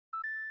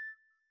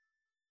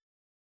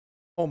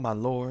Oh my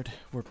lord,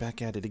 we're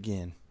back at it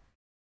again.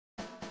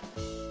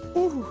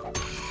 Woo.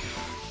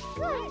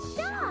 Good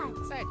shot!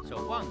 That's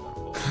so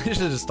wonderful. You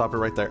should just stop it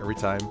right there every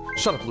time.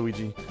 Shut up,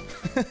 Luigi.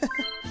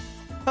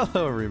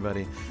 Hello,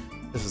 everybody.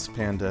 This is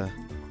Panda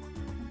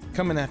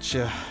coming at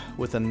you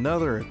with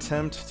another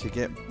attempt to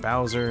get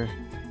Bowser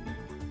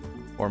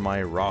or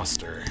my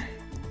roster,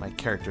 my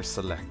character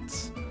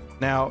selects.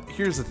 Now,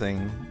 here's the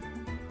thing.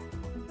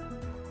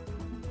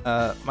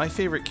 My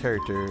favorite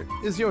character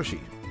is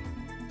Yoshi.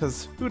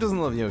 Because who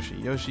doesn't love Yoshi?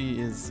 Yoshi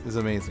is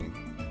amazing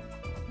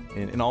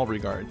in all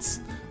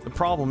regards. The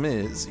problem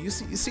is, you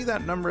see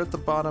that number at the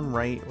bottom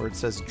right where it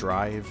says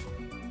drive,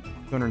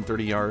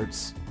 230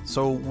 yards.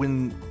 So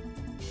when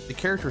the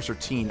characters are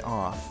teeing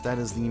off, that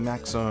is the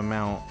maximum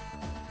amount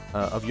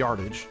of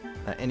yardage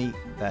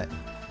that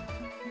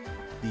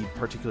the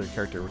particular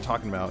character we're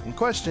talking about in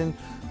question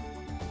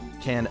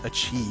can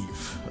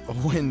achieve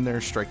when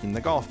they're striking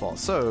the golf ball.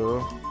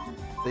 So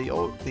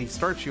they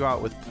start you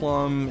out with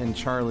Plum and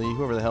Charlie,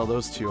 whoever the hell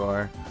those two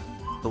are,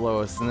 the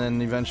lowest, and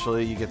then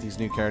eventually you get these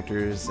new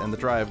characters and the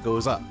drive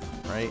goes up,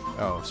 right?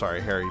 Oh, sorry,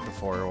 Harry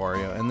before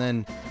Wario, and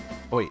then,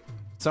 oh wait,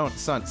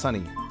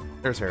 Sonny,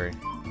 there's Harry.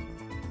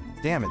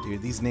 Damn it,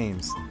 dude, these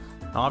names.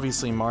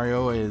 Obviously,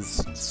 Mario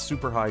is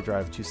super high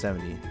drive,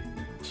 270,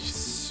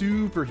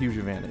 super huge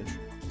advantage.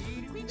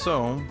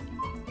 So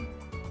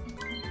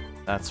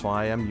that's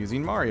why I'm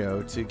using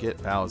Mario to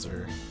get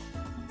Bowser.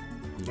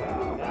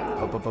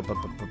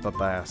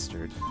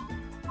 Bastard.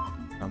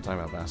 I'm talking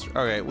about bastard.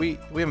 Okay, we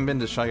haven't been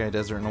to Shy Guy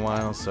Desert in a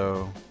while,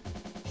 so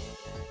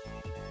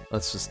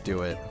let's just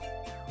do it.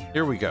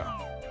 Here we go.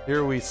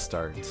 Here we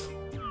start.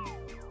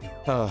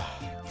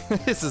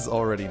 This is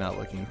already not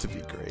looking to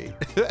be great.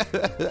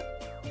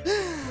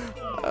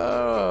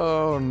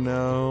 Oh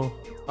no.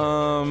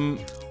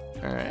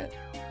 Alright.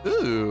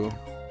 Ooh.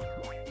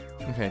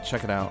 Okay,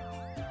 check it out.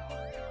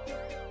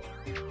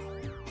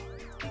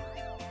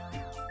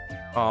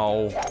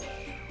 Oh,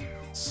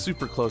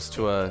 super close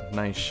to a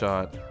nice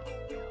shot,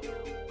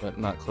 but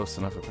not close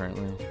enough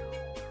apparently.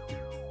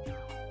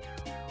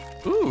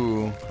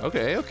 Ooh,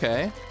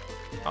 okay.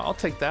 I'll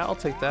take that, I'll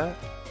take that.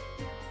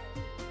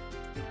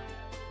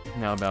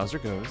 Now Bowser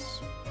goes.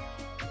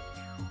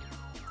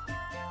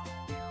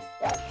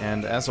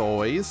 And as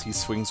always, he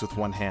swings with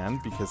one hand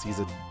because he's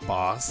a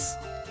boss,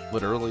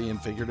 literally and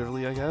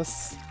figuratively, I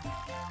guess.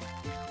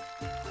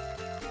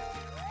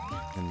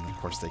 And of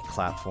course they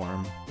clap for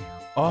him.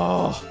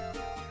 Oh,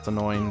 it's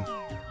annoying.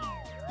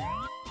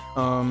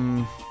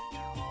 Okie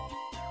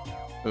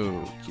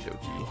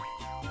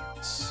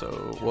dokie. So,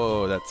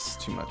 whoa, that's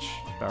too much.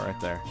 About right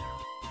there.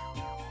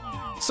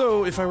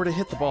 So, if I were to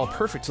hit the ball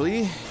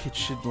perfectly, it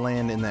should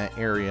land in that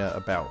area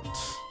about.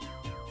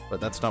 But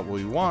that's not what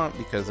we want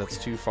because that's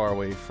too far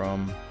away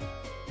from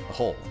the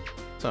hole.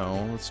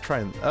 So, let's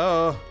try.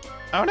 Oh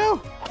no!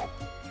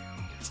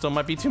 Still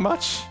might be too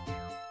much.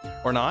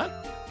 Or not?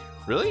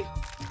 Really?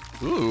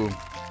 Ooh.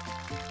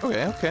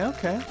 Okay.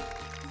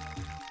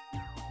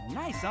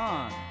 Nice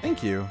on.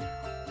 Thank you.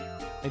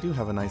 I do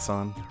have a nice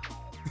on.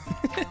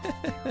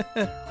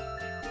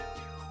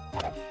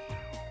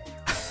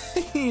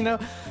 You know,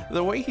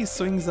 the way he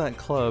swings that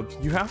club,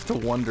 you have to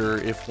wonder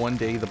if one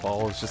day the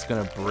ball is just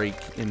gonna break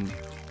in,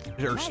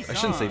 or Nice I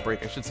shouldn't say on.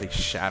 break, I should say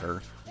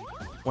shatter.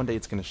 One day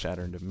it's gonna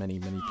shatter into many,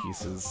 many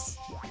pieces.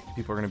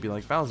 People are gonna be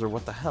like, Bowser,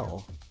 what the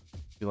hell?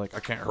 Be like, I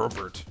can't help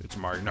it. It's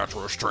my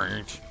natural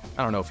strength.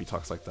 I don't know if he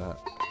talks like that.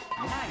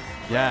 Nice.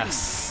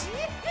 Yes!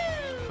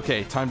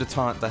 Okay, time to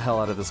taunt the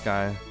hell out of this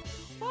guy.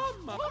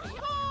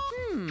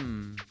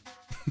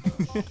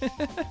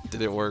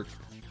 Did it work?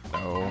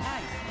 No.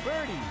 Nice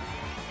birdie.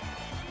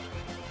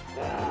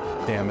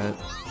 Damn it.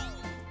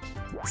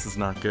 This is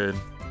not good.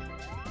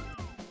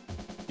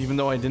 Even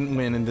though I didn't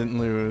win and didn't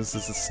lose,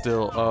 this is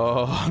still,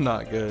 oh,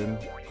 not good.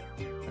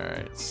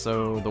 Alright,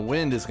 so the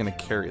wind is gonna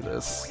carry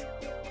this.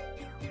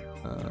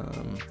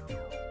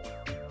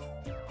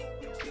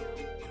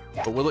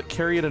 But will it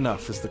carry it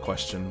enough is the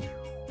question.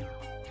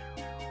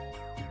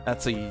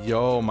 That's a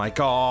yo my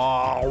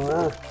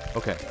god.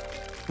 Okay.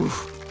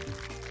 Oof.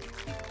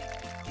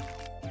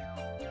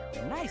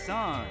 Nice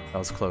on. That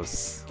was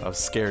close. I was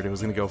scared it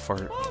was gonna go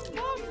far,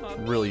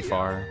 really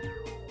far.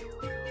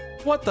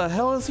 What the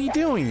hell is he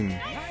doing?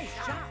 Nice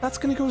shot. That's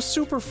gonna go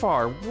super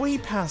far, way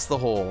past the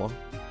hole.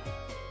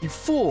 You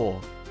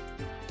fool.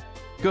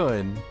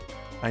 Good.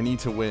 I need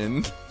to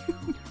win.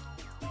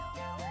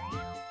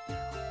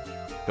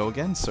 Go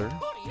again, sir.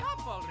 Hurry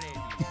up already.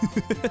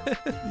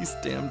 These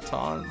damn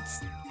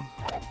taunts.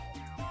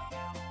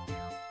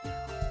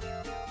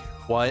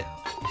 What?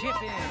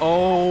 Chip in.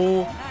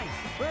 Oh Nice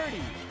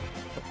birdie.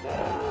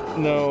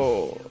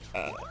 no.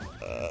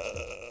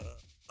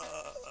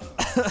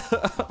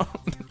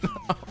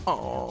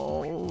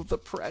 Oh, the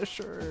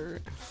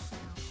pressure.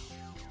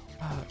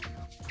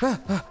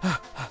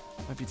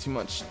 Might be too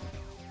much.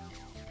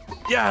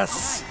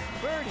 Yes!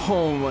 Birdie.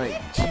 Oh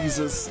my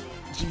Jesus.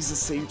 Jesus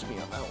saved me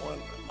on that one.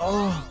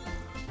 Oh.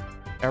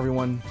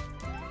 Everyone.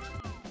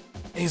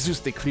 Jesus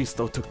de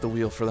Cristo took the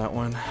wheel for that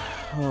one.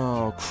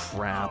 Oh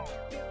crap.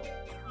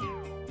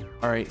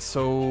 Alright,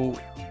 so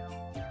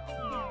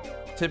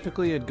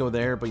typically it'd go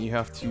there, but you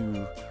have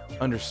to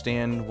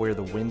understand where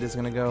the wind is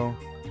gonna go.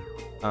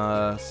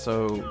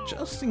 So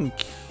just in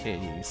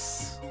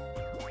case,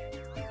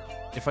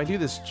 if I do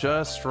this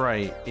just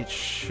right, it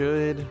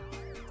should...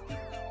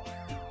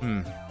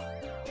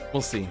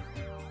 We'll see.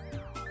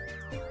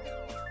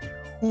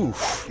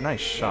 Oof, nice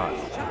shot.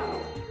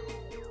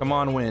 Come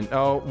on, wind.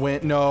 Oh,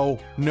 wind. No,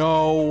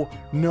 no,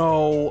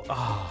 no.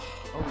 Ah.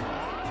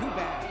 Oh, too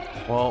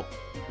bad. Well,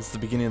 it's the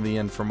beginning of the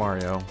end for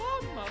Mario.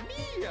 Mamma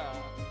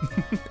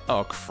mia!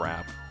 Oh,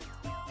 crap.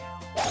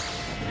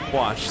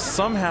 Watch,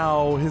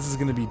 somehow his is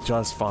gonna be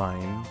just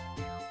fine.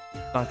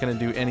 Not gonna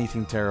do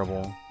anything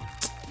terrible.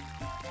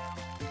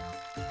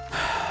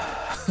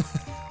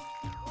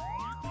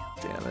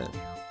 Damn it.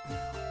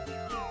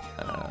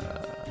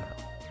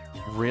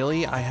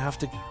 Really? I have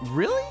to...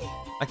 Really?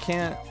 I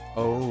can't...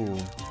 Oh.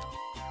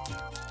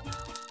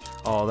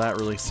 Oh, that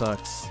really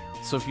sucks.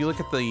 So if you look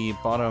at the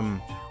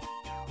bottom...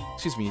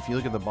 Excuse me, if you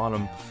look at the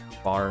bottom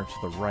bar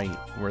to the right,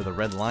 where the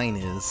red line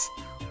is,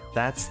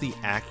 that's the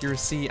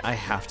accuracy I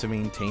have to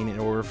maintain in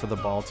order for the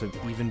ball to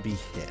even be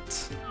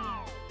hit.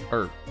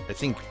 Or, I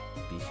think,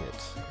 be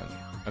hit.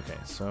 Okay,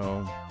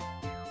 so...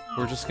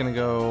 We're just gonna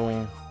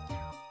go...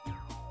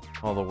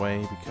 all the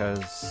way,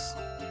 because...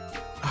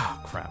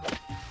 Oh, crap.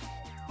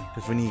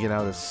 Because we need to get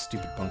out of this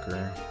stupid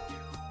bunker.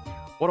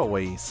 What a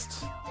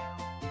waste.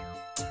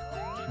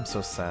 I'm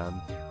so sad.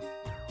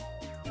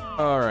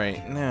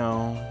 Alright,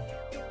 now...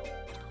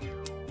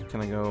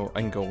 Can I go...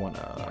 I can go one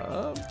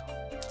up.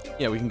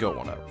 Yeah, we can go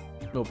one up.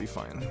 It'll be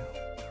fine.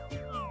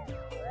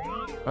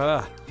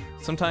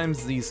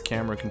 Sometimes these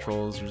camera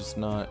controls are just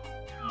not...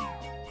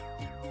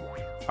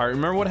 Alright,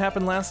 remember what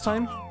happened last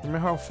time? Remember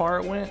how far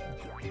it went?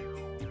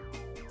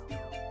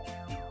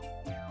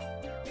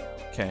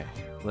 Okay,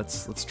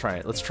 let's try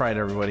it. Let's try it,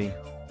 everybody.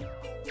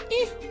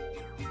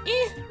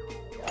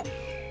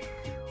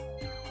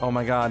 Oh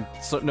my god.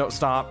 So, no,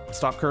 stop.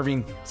 Stop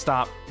curving.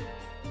 Stop.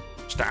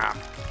 Stop.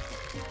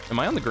 Am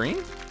I on the green?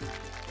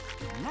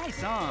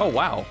 Nice on. Oh,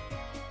 wow.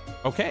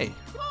 Okay.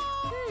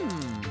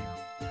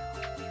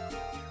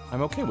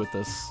 I'm okay with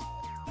this.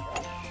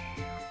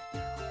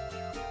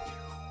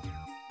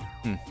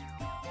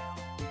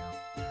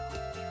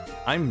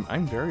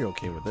 I'm very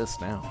okay with this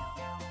now.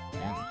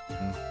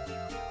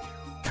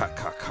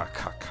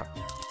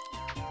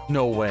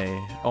 No way.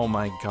 Oh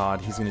my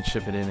god, he's gonna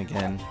chip it in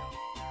again.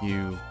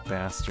 You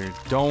bastard.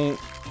 Don't.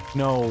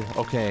 No.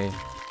 Okay.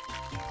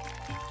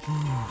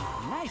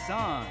 Nice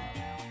on.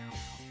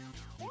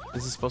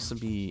 This is supposed to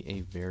be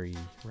a very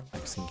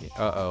relaxing game.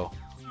 Uh-oh.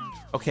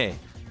 Okay.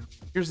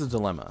 Here's the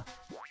dilemma.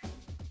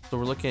 So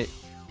we're looking at...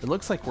 It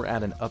looks like we're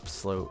at an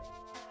upslope.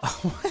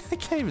 I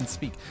can't even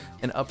speak.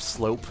 An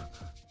upslope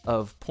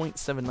of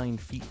 0.79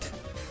 feet.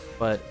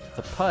 But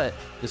the putt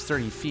is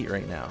 30 feet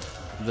right now.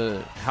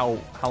 How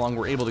long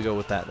we're able to go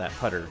with that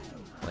putter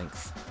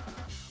length.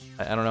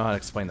 I don't know how to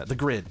explain that. The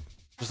grid.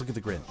 Just look at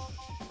the grid.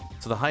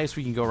 So the highest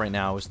we can go right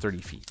now is 30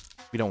 feet.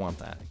 We don't want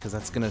that, because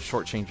that's going to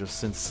shortchange us,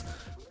 since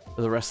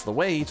the rest of the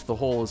way to the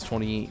hole is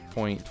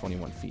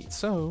 28.21 feet.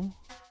 So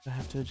I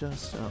have to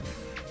adjust. A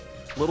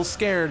little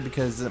scared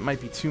because it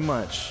might be too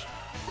much.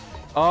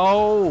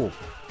 Oh!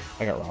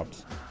 I got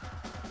robbed.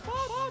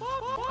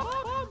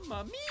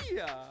 Mamma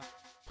mia!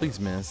 Please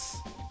miss.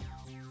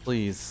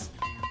 Please.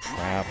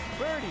 Crap.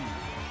 Birdie.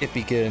 It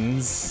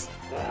begins.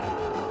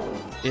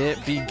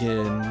 It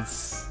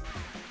begins.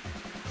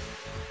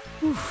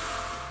 Whew.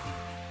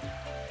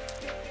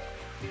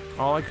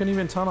 Oh, I couldn't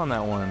even ton on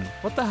that one.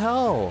 What the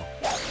hell?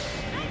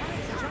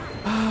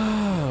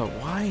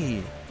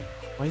 Why?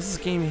 Why does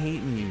this game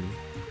hate me?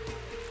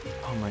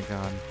 Oh my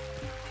god.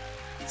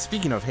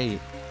 Speaking of hate,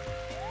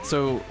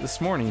 so this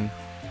morning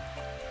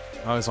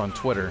I was on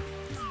Twitter,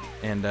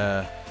 and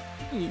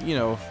you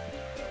know,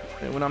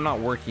 when I'm not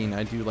working,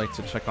 I do like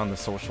to check on the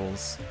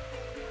socials.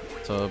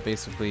 So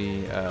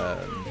basically,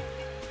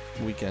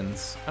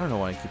 weekends. I don't know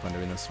why I keep on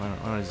doing this. Why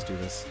don't I just do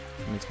this?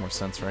 It makes more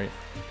sense, right?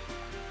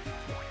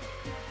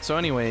 So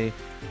anyway,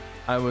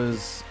 I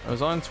was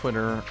on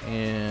Twitter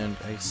and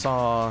I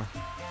saw...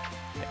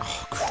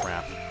 Oh,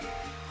 crap.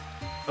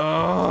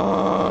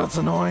 Oh, it's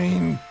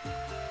annoying.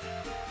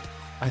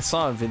 I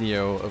saw a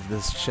video of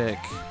this chick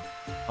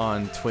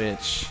on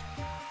Twitch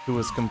who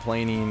was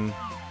complaining.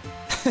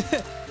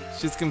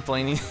 She's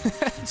complaining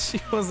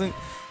she wasn't...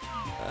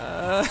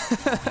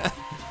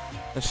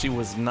 she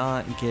was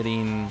not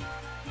getting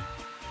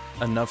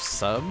enough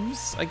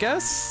subs, I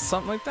guess?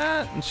 Something like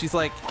that? And she's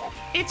like,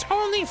 it's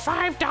only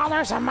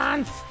 $5 a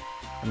month!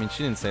 I mean,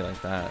 she didn't say it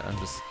like that. I'm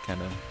just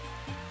kind of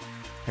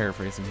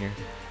paraphrasing here.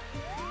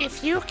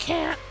 If you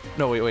can't...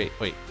 No, wait.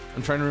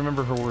 I'm trying to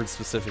remember her words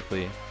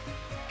specifically.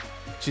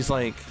 She's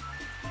like,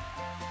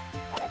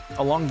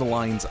 along the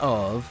lines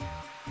of,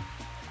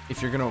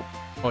 if you're gonna...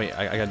 Oh wait,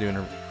 I gotta do it in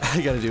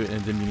I gotta do it in a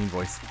demeaning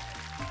voice.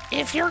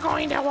 If you're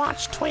going to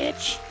watch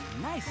Twitch...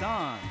 Nice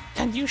on.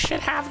 And you should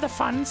have the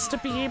funds to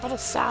be able to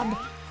sub.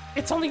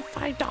 It's only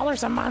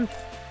 $5 a month.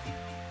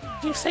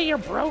 You say you're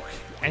broke?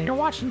 And you're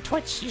watching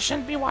Twitch. You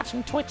shouldn't be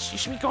watching Twitch. You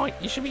should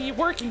be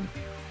working.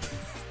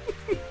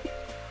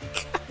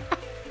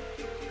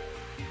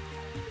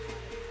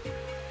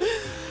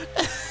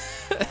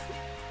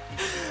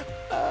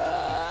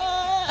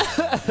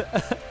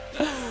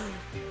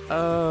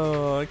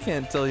 Oh, I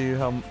can't tell you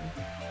how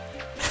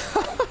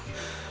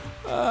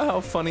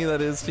how funny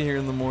that is to hear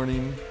in the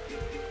morning.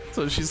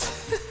 So she's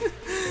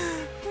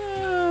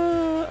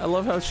I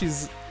love how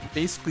she's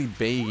basically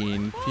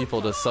begging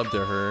people to sub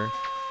to her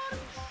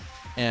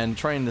and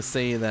trying to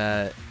say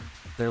that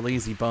they're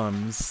lazy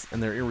bums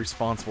and they're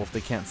irresponsible if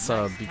they can't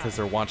sub because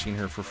they're watching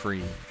her for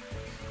free.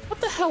 What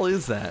the hell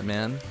is that,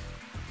 man?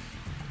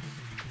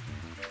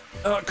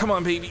 Oh, come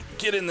on, baby.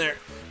 Get in there.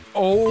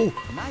 Oh!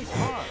 Nice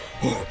paw.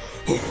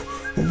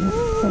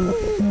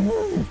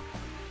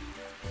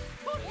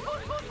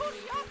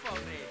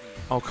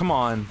 Oh, come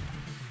on.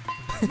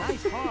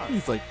 Nice paw.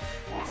 He's like,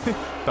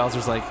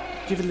 Bowser's like,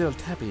 give it a little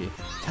tappy.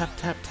 Tap,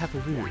 tap,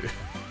 tap-a-roo.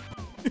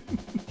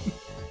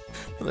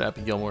 The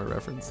Happy Gilmore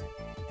reference.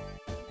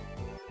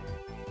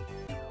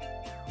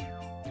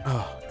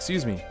 Oh,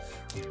 excuse me.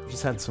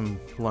 Just had some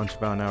lunch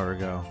about an hour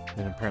ago,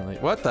 and apparently...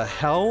 What the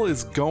hell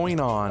is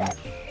going on?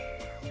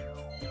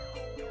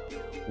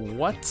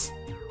 What?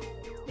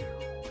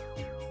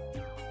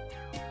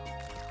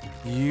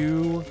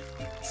 You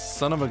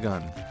son of a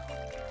gun.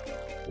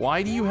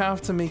 Why do you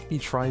have to make me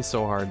try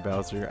so hard,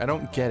 Bowser? I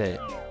don't get it.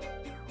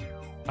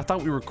 I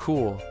thought we were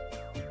cool.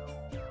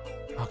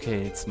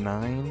 Okay, it's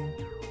 9.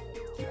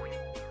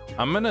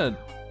 I'm gonna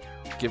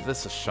give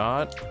this a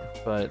shot,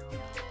 but...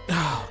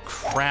 Oh,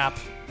 crap.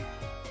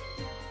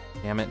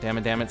 Damn it, damn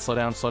it, damn it. Slow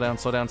down, slow down,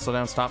 slow down, slow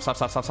down. Stop, stop,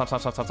 stop, stop, stop,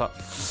 stop, stop, stop, stop.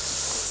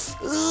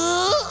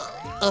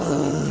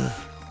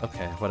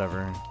 Okay,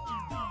 whatever.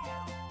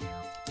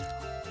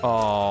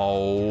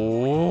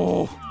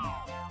 Oh.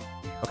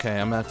 Okay,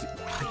 I'm gonna have to...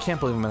 I can't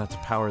believe I'm gonna have to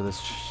power this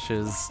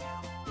shiz.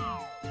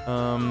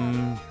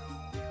 I'm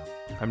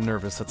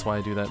nervous, that's why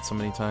I do that so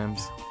many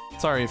times.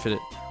 Sorry if it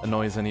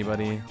annoys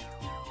anybody.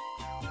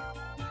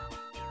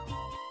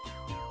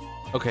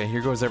 Okay,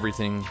 here goes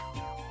everything.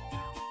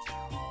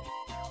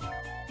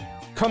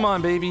 Come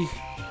on, baby.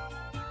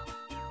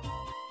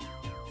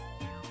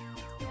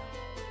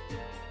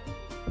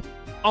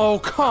 Oh,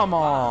 come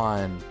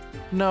on.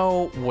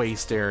 No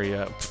waste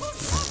area.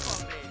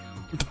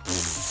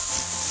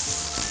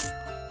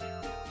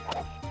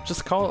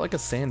 Just call it like a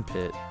sand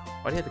pit.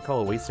 Why do you have to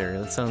call it a waste area?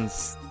 That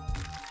sounds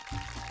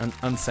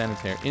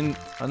unsanitary.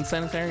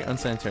 Unsanitary?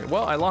 Unsanitary.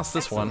 Well, I lost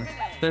this one.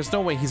 There's no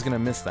way he's gonna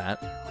miss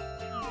that.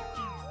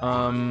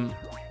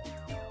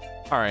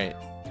 Alright.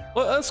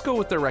 Well, let's go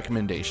with their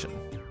recommendation.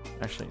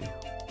 Actually,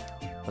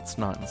 let's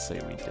not say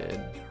we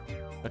did.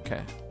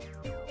 Okay.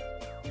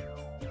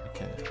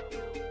 Okay.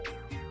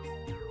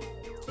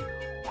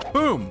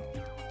 Boom!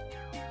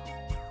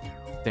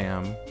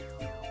 Damn.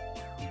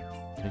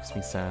 Makes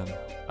me sad.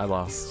 I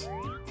lost.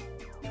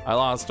 I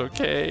lost,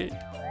 okay.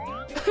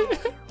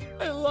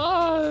 I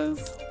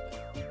lost.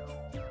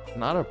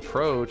 Not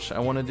approach. I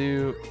want to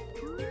do...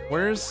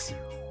 Where's...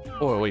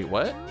 Oh, wait,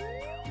 what?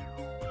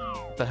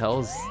 What the hell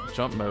is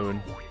jump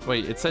mode?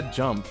 Wait, it said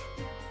jump.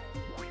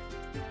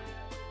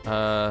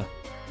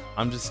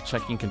 I'm just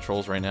checking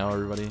controls right now,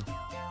 everybody.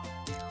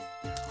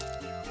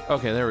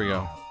 Okay, there we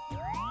go.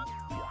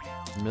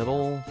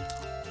 Middle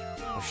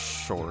or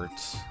short?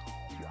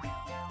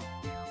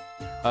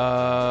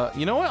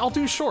 You know what? I'll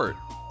do short.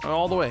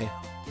 All the way.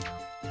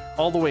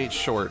 All the way it's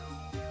short.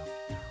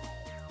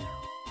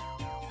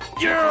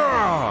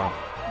 Yeah!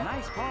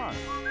 Nice paw.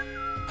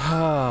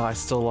 Ah, I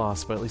still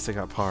lost, but at least I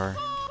got par.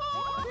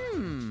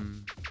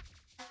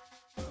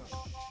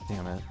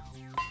 Damn it.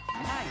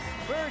 Nice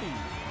birdie.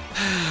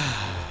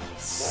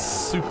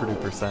 Super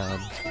duper sad.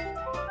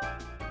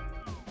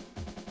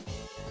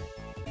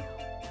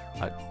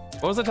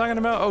 What was I talking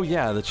about? Oh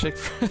yeah, the chick.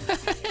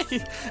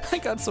 I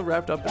got so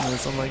wrapped up in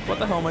this. I'm like, what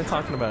the hell am I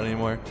talking about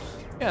anymore?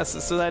 Yeah,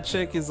 so that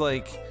chick is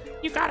like,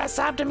 You gotta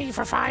sub to me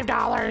for $5.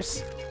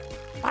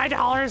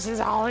 $5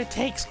 is all it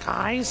takes,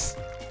 guys.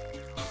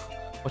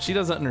 what she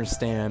doesn't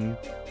understand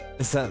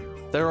is that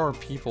there are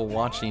people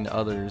watching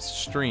others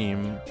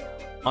stream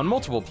on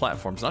multiple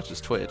platforms, not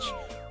just Twitch,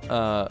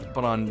 but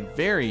on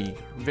very,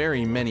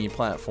 very many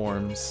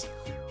platforms,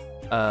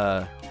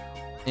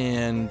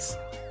 and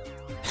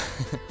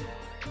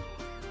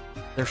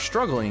they're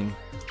struggling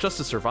just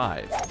to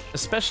survive,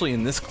 especially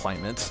in this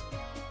climate.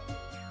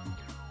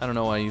 I don't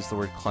know why I use the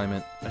word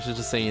climate. I should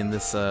just say in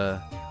this,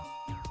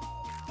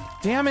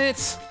 Damn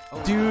it!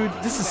 Dude,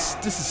 this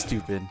is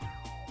stupid.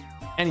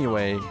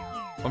 Anyway,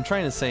 what I'm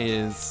trying to say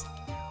is,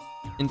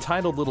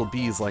 entitled little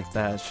bees like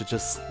that should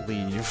just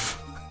leave.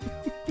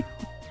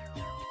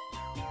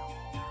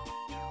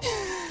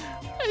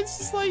 It's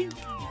just like,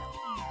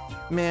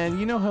 man,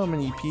 you know how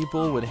many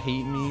people would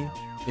hate me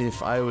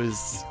if I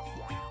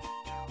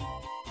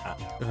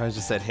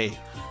just said, hey,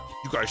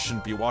 you guys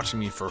shouldn't be watching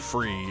me for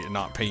free and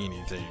not pay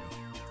anything.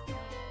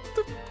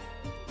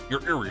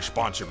 You're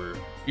irresponsible.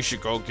 You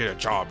should go get a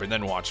job and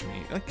then watch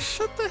me. Like,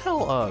 shut the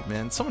hell up,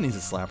 man. Someone needs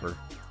to slap her.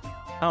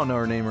 I don't know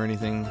her name or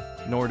anything,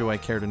 nor do I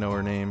care to know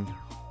her name.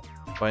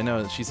 But I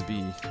know that she's a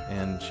bee,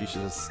 and she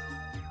should just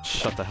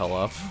shut the hell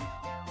up.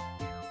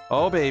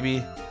 Oh,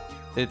 baby.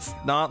 It's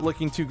not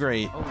looking too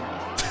great.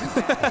 Mamma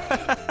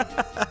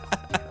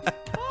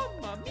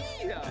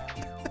mia!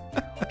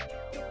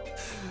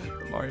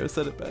 Mario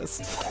said it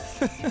best.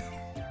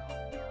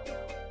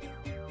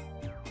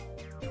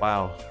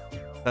 Wow.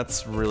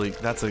 That's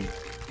a...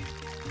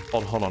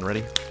 Hold on,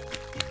 ready?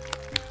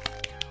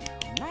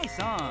 Nice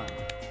on.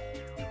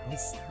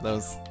 That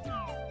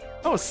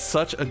was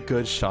such a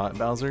good shot,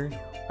 Bowser.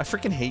 I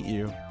freaking hate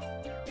you.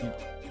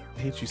 I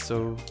hate you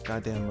so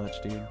goddamn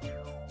much, dude.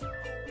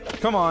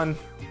 Come on.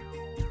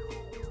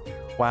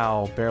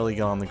 Wow, barely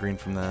got on the green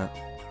from that.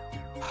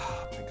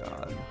 Oh my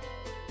god.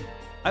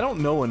 I don't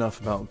know enough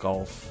about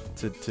golf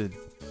to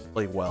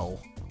play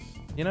well.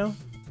 You know?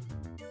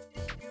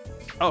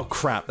 Oh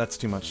crap, that's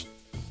too much.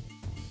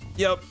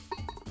 Yep.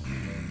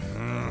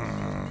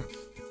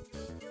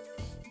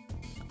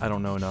 I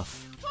don't know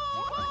enough.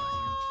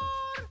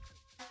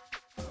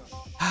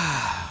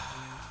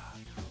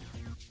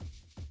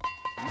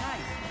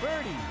 Nice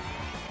birdie.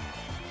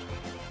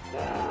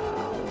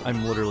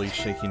 I'm literally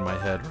shaking my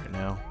head right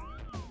now.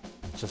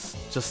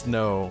 Just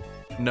no.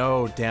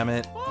 No, damn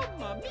it.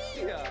 Mamma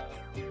mia!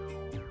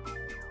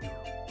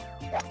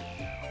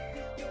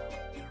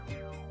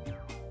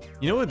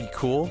 You know what would be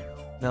cool?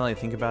 Now that I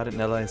think about it,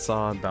 now that I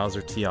saw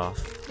Bowser tee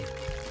off.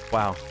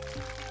 Wow.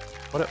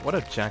 What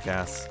a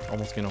jackass.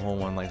 Almost getting a hole in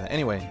one like that.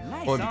 Anyway,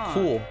 Nice what would be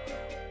cool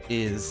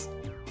is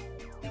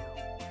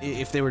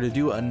if they were to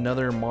do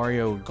another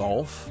Mario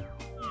Golf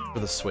for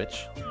the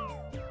Switch,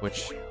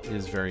 which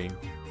is very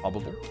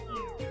probable.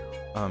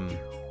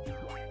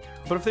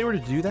 But if they were to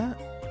do that,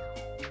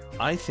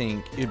 I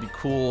think it'd be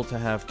cool to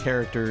have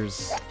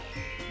characters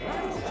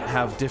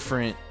have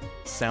different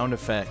sound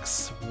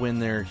effects when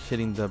they're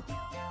hitting the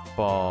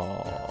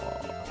ball.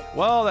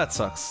 Well, that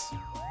sucks.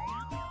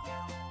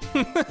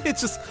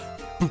 It's just...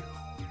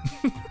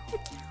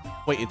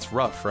 Wait, it's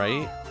rough,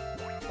 right?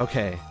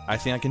 Okay, I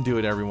think I can do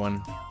it,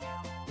 everyone.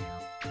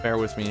 Bear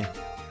with me.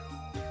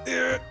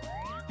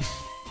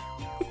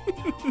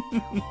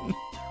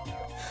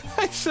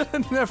 I should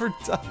have never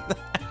done that.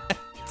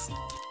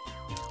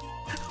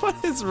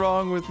 What is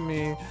wrong with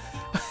me?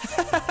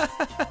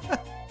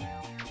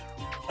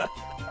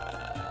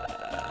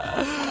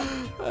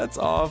 That's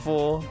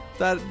awful.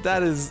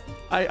 That is...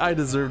 I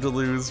deserve to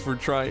lose for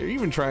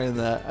even trying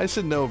that. I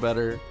should know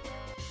better.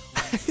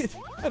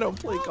 I don't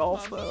play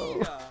golf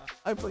though.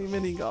 I play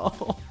mini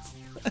golf.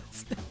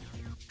 That's it.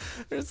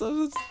 There's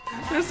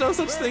no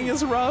such thing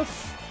as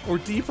rough or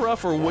deep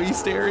rough or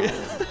waist area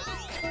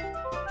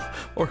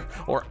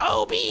or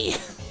OB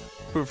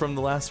from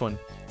the last one.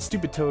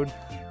 Stupid Toad.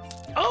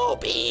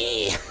 OB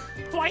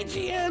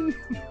YGN.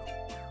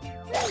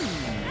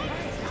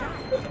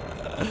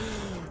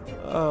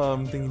 Oh,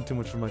 I'm thinking too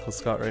much of Michael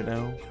Scott right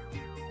now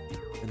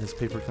and his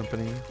paper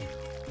company.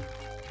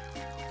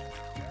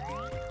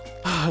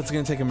 It's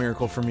gonna take a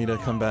miracle for me to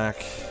come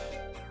back.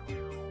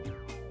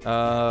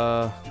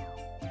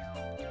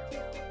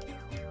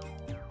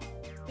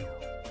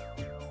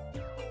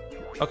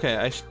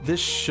 Okay, this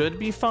should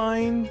be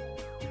fine.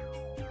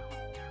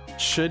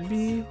 Should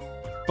be,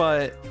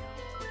 but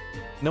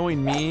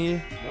knowing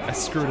me, I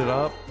screwed it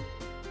up.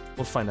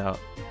 We'll find out.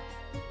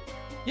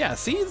 Yeah,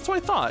 see, that's what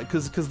I thought,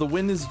 because the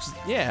wind is just,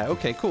 yeah,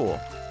 okay, cool.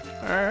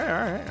 All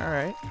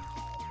right.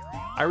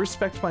 I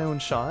respect my own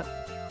shot.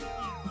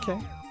 Okay.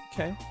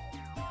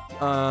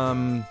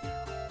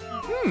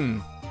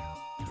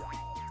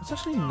 It's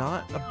actually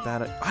not a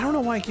bad... I don't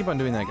know why I keep on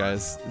doing that,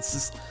 guys. It's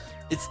just...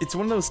 It's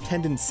one of those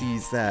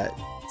tendencies that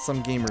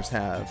some gamers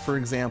have. For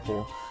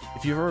example,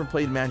 if you've ever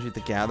played Magic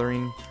the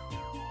Gathering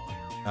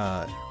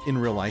in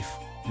real life,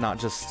 not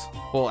just...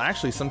 Well,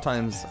 actually,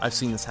 sometimes I've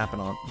seen this happen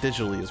on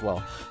digitally as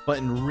well. But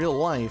in real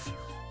life,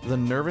 the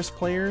nervous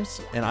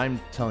players, and I'm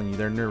telling you,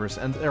 they're nervous,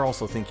 and they're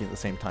also thinking at the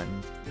same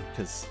time,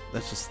 because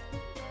that's just...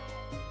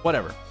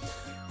 Whatever.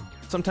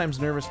 Sometimes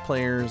nervous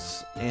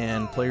players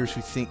and players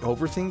who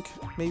overthink,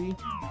 maybe,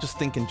 just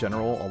think in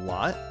general a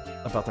lot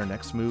about their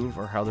next move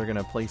or how they're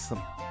gonna play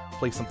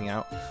something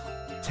out,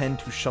 tend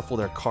to shuffle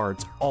their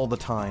cards all the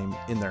time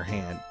in their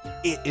hand.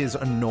 It is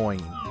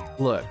annoying.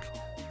 Look,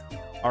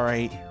 all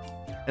right,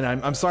 and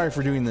I'm sorry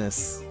for doing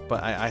this,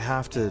 but I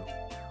have to.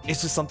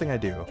 It's just something I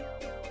do.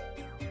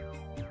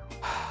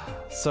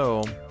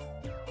 So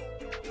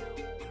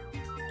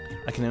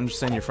I can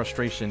understand your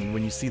frustration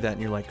when you see that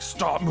and you're like,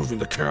 stop moving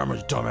the camera,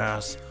 you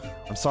dumbass.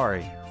 I'm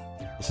sorry.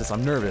 It's just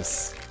I'm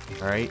nervous.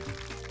 All right.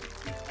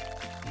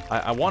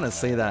 I want to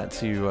say that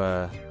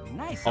to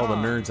Nice all the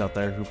on. nerds out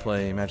there who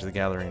play Magic the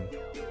Gathering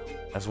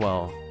as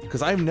well,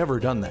 because I've never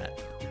done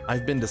that.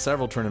 I've been to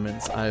several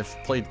tournaments. I've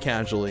played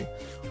casually.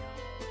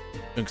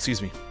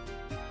 Excuse me.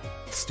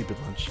 Stupid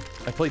lunch.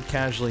 I played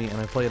casually and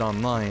I played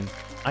online.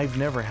 I've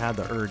never had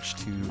the urge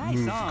to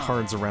move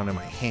cards around in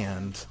my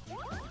hand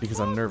because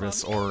I'm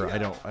nervous or I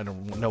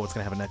don't know what's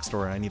gonna happen next,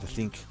 or I need to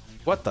think.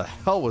 What the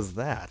hell was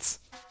that?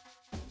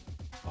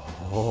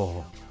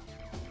 Oh.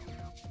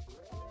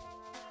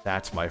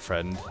 That, my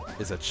friend,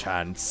 is a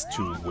chance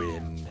to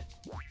win.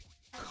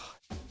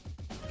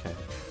 Okay.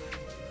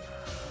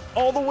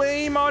 All the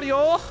way,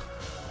 Mario!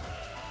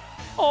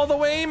 All the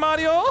way,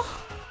 Mario!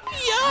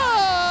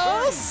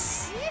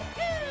 Yes!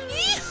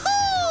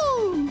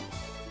 Yee-hoo!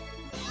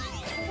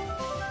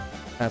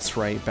 That's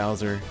right,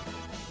 Bowser.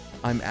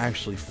 I'm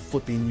actually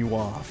flipping you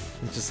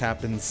off. It just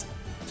happens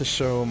to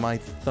show my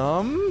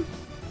thumb?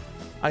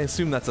 I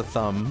assume that's a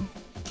thumb.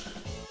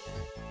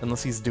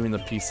 Unless he's doing the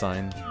peace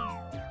sign.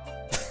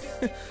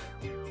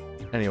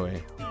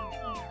 Anyway.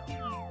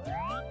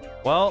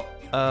 Well,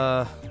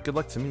 good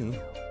luck to me.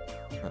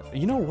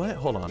 You know what?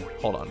 Hold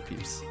on,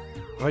 peeps.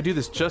 If I do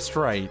this just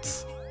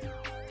right...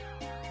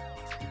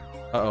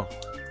 Uh-oh.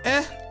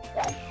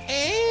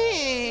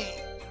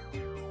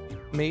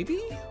 Maybe?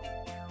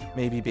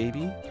 Maybe,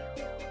 baby?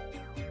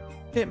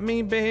 Hit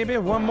me, baby,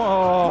 one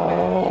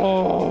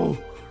more!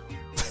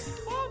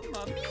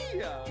 Mamma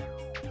mia!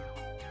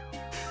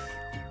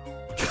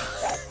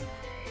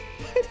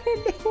 I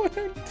don't know what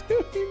I'm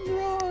doing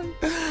wrong.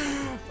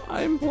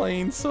 I'm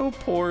playing so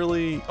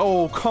poorly.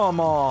 Oh, come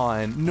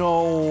on.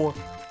 No.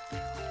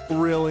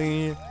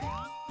 Really?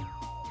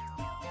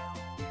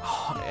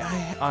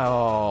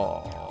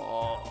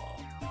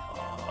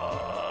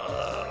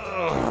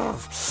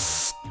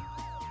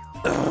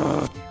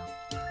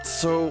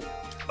 So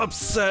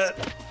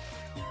upset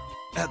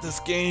at this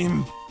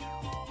game.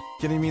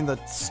 Getting me in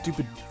that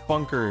stupid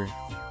bunker.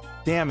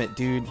 Damn it,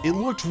 dude. It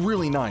looked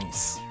really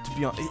nice, to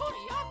be honest.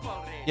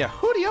 Yeah,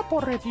 hurry up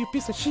already, you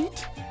piece of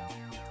shit.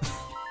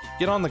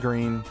 Get on the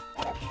green.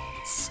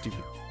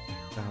 Stupid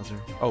Bowser.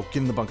 Oh, get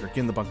in the bunker, get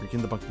in the bunker, get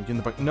in the bunker, get in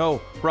the bunker.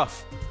 No,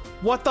 rough.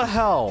 What the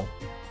hell?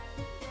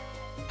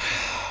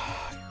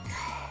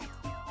 God.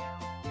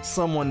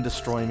 Someone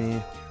destroy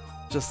me.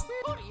 Just...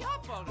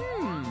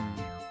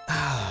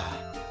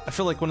 I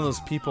feel like one of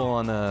those people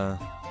on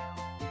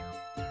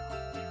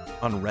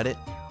Reddit.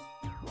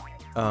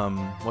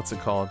 What's it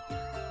called?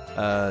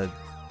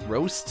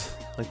 Roast?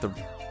 Like the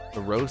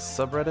roast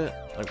subreddit?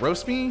 Like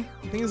roast me?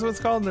 I think is what it's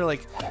called. And they're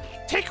like,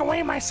 Take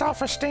away my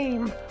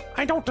self-esteem.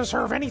 I don't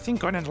deserve anything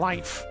good in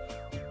life.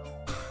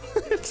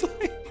 it's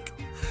like,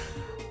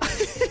 I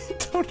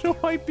don't know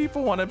why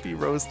people want to be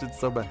roasted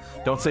so bad.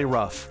 Don't say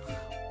rough.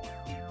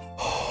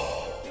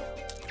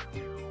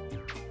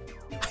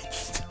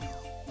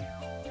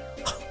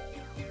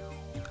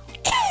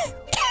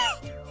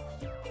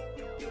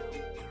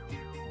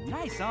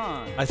 Nice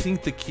on. I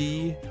think the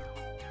key...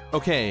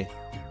 Okay,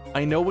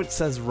 I know it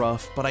says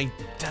rough, but I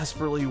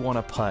desperately want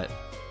to putt.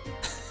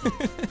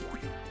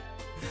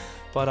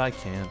 But I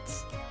can't.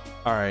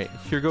 Alright,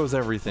 here goes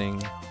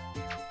everything.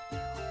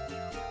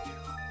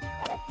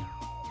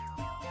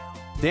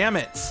 Damn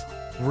it!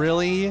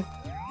 Really?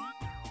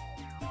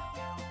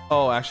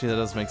 Oh, actually that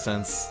does make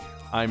sense.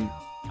 I'm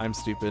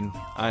stupid.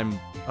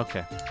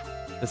 Okay.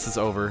 This is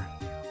over.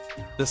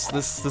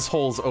 This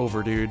hole's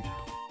over, dude.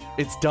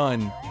 It's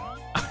done.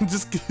 I'm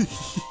just gonna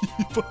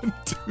keep on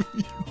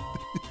doing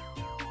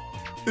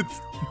this.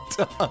 It's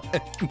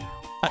done.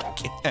 I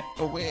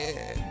can't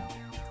win.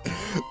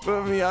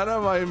 Put me out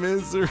of my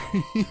misery.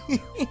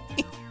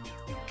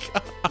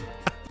 God.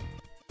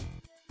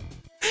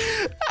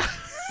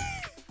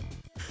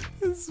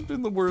 This has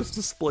been the worst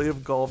display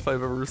of golf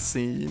I've ever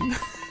seen.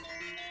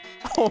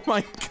 Oh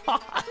my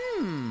god.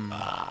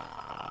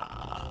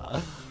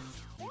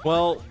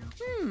 Well,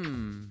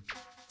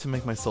 to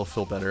make myself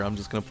feel better, I'm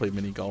just gonna play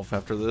mini golf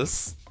after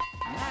this.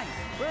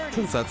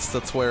 Because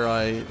that's where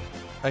I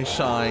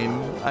shine.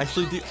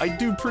 Actually, I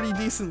do pretty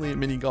decently at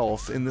mini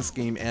golf in this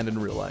game and in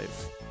real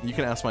life. You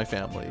can ask my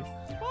family.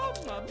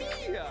 Mamma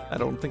mia! I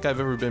don't think I've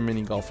ever been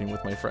mini golfing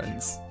with my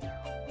friends.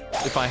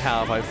 If I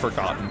have, I've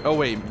forgotten. Oh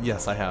wait,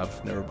 yes I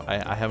have. Never.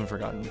 I haven't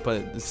forgotten. But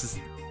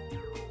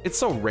it's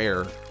so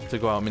rare to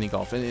go out mini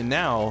golf, and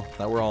now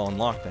that we're all in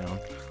lockdown,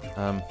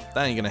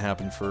 that ain't gonna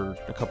happen for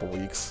a couple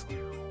weeks.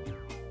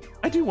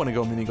 I do want to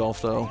go mini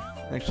golf though,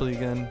 actually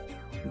again.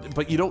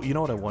 But you know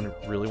what I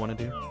really want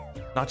to do?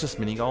 Not just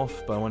mini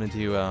golf, but I want to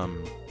do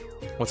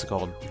what's it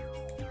called?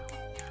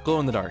 Glow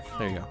in the dark.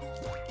 There you go.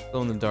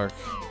 Glow in the dark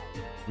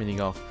mini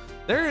golf.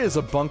 There is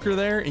a bunker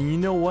there, and you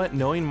know what?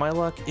 Knowing my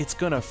luck, it's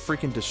gonna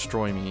freaking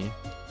destroy me.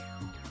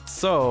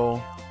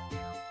 So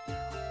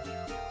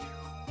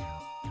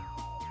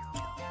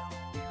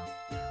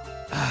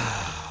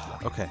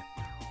okay.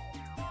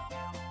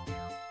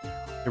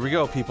 Here we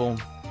go, people.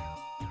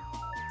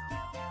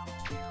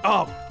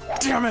 Oh,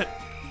 damn it!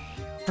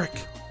 Frick.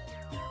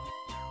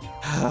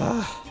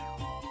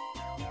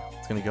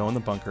 It's gonna go in the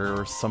bunker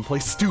or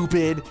someplace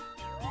stupid.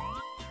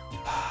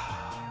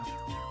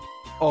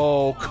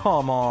 Oh,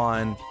 come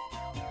on.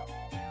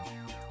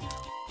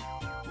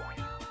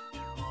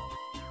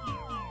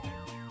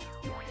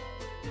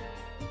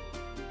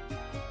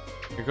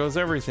 Here goes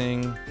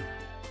everything.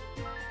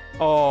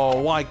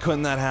 Oh, why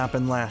couldn't that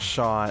happen last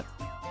shot?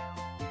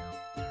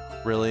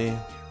 Really?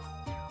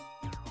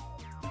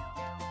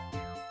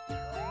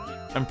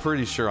 I'm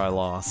pretty sure I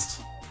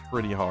lost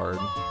pretty hard.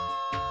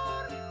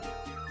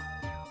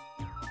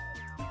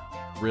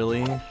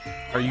 Really?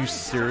 Are you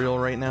serial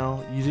right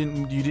now? You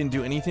didn't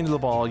do anything to the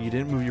ball. You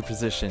didn't move your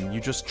position.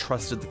 You just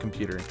trusted the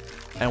computer.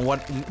 And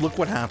look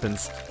what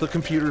happens. The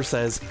computer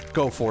says,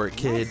 "Go for it,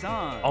 kid.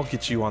 I'll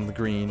get you on the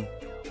green."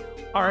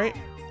 All right,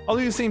 I'll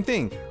do the same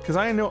thing because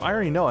I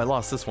already know I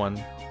lost this one.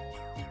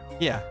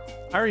 Yeah,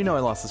 I already know I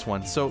lost this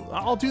one, so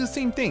I'll do the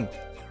same thing.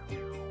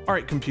 All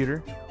right,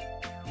 computer.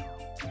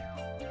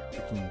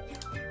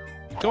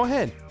 Go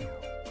ahead.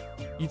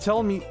 You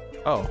tell me.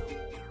 Oh.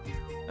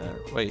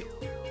 Wait.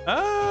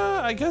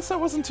 I guess that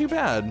wasn't too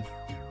bad.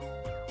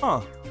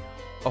 Huh.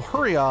 Oh,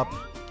 hurry up.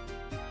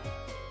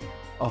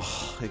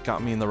 Oh, it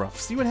got me in the rough.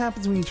 See what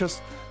happens when you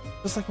just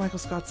like Michael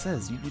Scott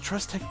says, you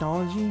trust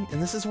technology,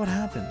 and this is what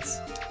happens.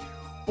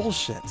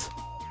 Bullshit.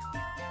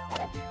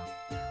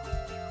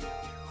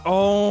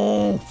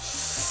 Oh.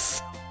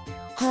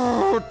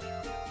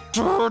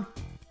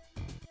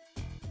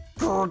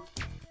 God.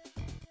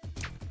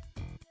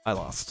 I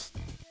lost.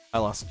 I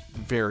lost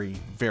very,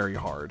 very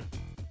hard.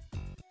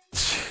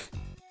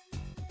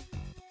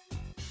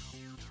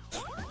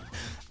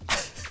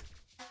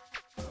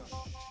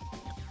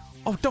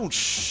 Oh, don't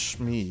shh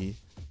me.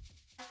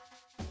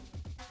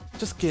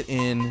 Just get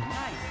in.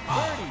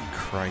 Oh,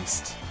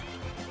 Christ.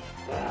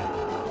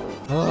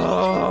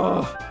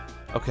 Oh.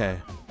 Okay.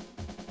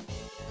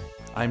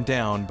 I'm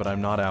down, but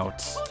I'm not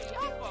out.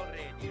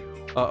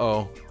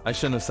 Uh-oh. I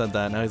shouldn't have said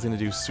that. Now he's gonna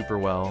do super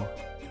well.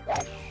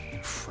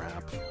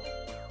 Crap.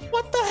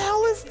 What the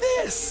hell is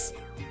this?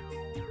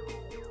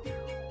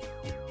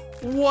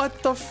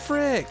 What the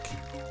frick?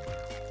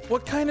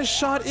 What kind of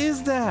shot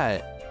is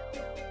that?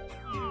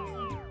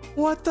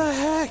 What the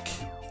heck?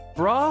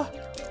 Bruh?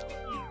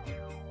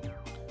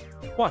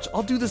 Watch,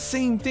 I'll do the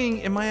same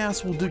thing and my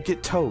ass will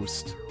get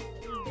toast.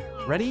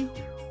 Ready?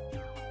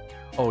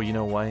 Oh, you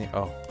know why?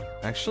 Oh,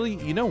 actually,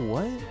 you know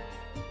what?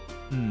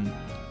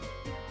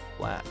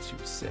 Flat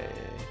to say.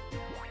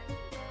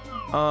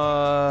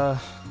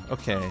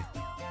 Okay.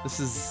 This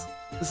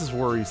is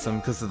worrisome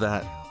because of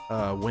that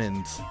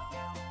wind.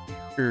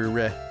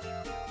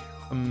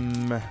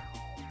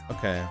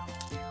 Okay.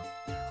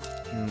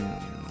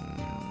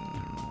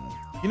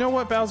 You know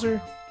what,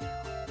 Bowser?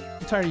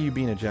 I'm tired of you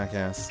being a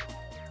jackass.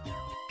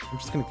 I'm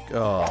just gonna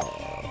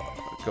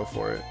go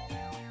for it.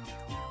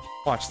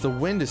 Watch, the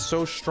wind is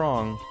so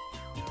strong.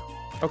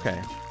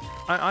 Okay,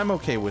 I'm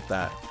okay with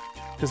that.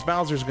 Because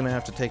Bowser's gonna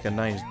have to take a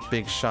nice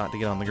big shot to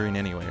get on the green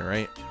anyway,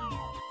 right?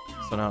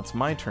 So now it's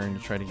my turn to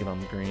try to get on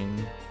the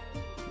green.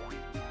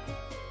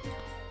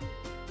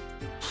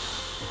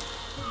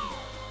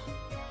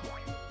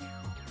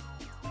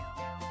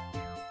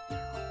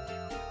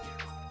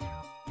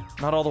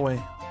 Not all the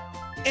way.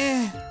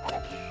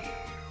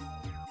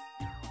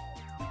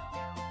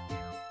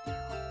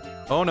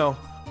 Oh no.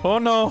 Oh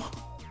no.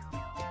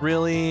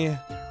 Really?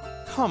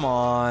 Come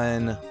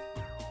on.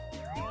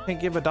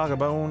 Can't give a dog a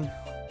bone.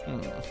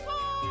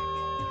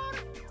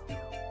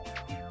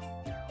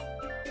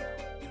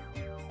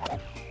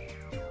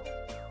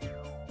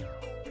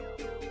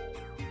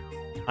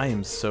 I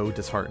am so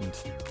disheartened.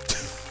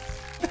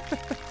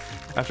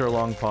 After a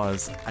long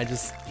pause, I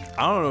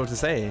don't know what to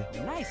say.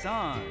 Nice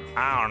on.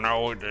 I don't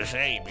know what to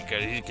say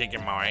because he's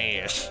kicking my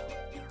ass.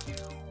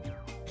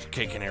 He's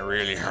kicking it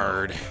really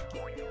hard.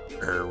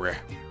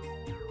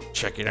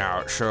 Check it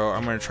out. So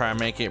I'm gonna try and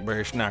make it, but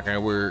it's not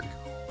gonna work.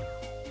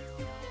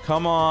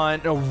 Come on.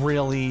 Oh,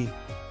 really?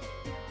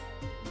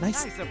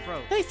 Nice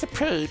approach. Nice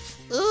approach.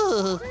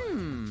 Ugh.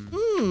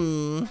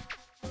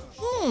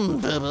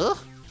 Bubba.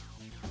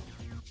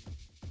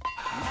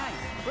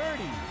 Nice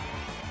birdie.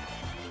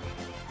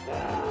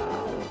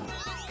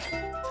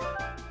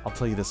 I'll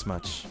tell you this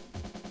much.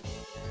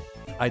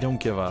 I don't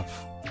give up.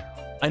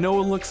 I know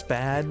it looks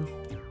bad,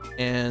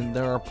 and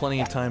there are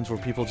plenty of times where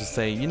people just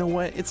say, you know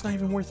what, it's not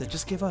even worth it,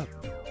 just give up.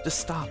 Just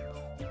stop.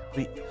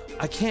 But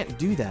I can't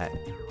do that.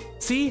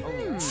 See?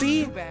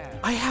 See?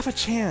 I have a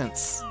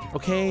chance,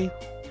 okay?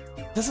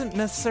 Doesn't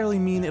necessarily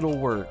mean it'll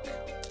work.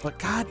 But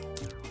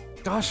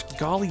gosh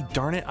golly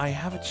darn it, I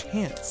have a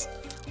chance.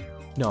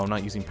 No, I'm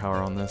not using power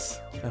on this.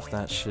 F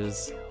that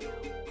shiz.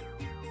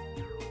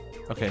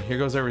 Okay, here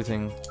goes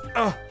everything.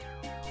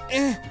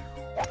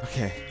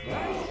 Okay.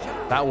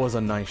 That was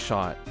a nice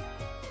shot.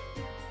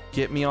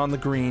 Get me on the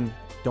green.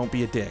 Don't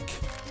be a dick.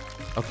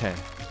 Okay.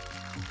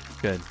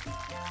 Good.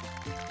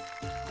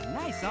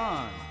 Nice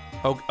on.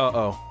 Oh,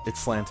 uh-oh. It's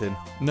slanted.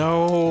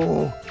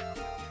 No!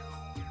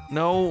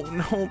 No,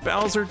 no,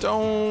 Bowser,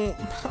 don't!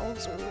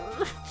 Bowser!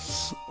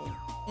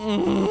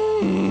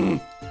 Oh,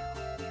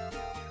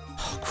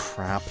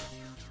 crap.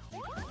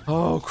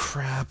 Oh,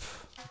 crap.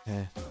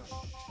 Okay.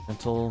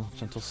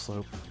 Gentle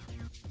slope.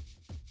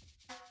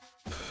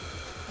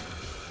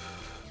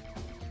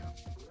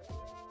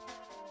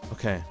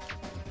 Okay.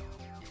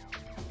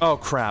 Oh,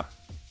 crap.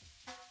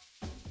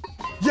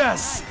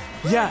 Yes!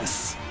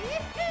 Yes!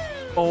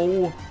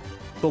 Oh,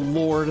 the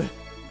Lord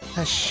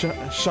has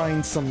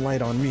shined some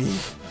light on me.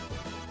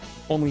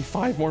 Only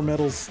 5 more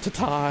medals to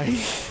tie.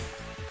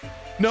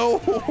 No!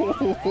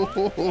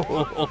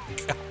 God.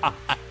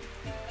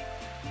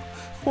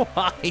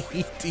 Why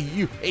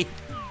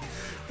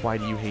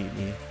do you hate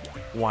me?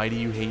 Why do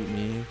you hate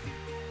me?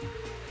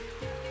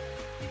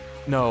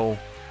 No,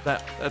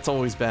 that's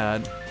always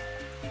bad.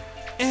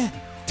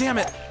 Damn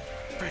it!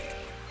 Frick.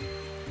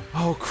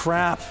 Oh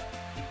crap!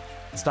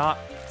 Stop!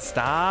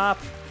 Stop!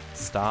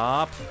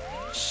 Stop!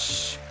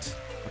 Shit.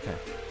 Okay.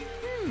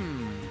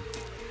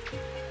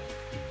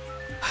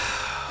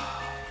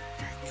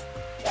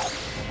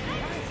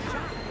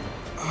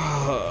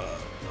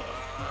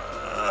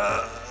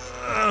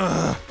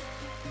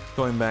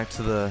 Going back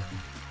to the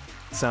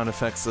sound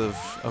effects of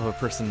a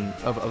person,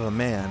 of a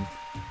man.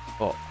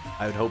 Well,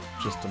 I would hope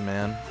just a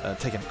man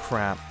taking a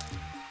crap.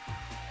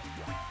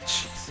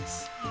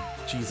 Jesus.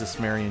 Jesus,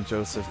 Mary, and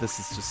Joseph. This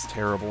is just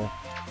terrible.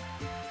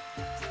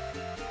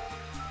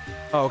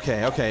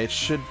 Okay, okay, it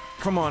should...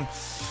 Come on.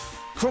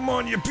 Come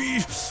on, you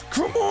bee!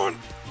 Come on!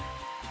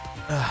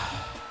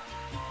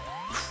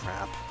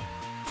 Crap.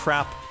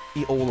 Crap.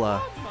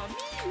 Eola.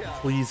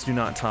 Please do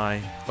not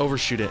tie.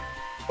 Overshoot it.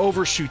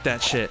 Overshoot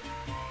that shit.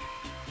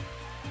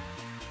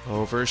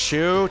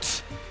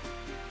 Overshoot!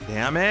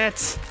 Damn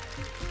it!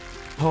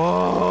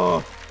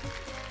 Oh!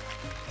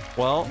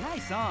 Well,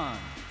 Nice on.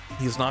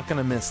 he's not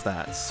gonna miss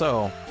that,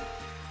 so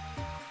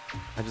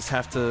I just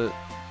have to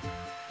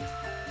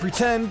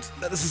pretend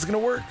that this is gonna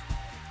work.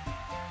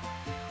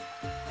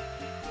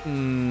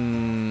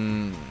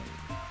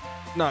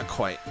 Not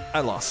quite. I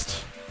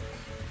lost.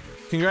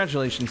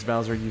 Congratulations,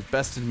 Bowser. You've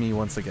bested me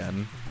once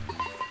again.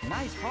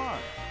 Nice par.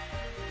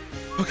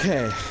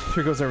 Okay,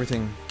 here goes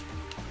everything.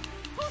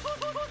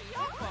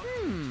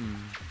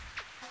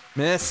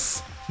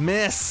 Miss!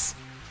 Miss!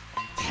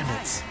 Damn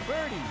it.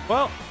 Birdie.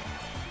 Well,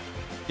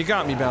 you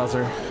got me,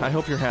 Bowser. I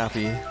hope you're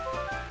happy.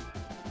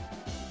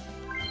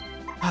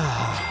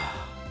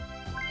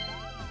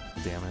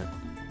 Damn it.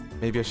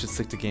 Maybe I should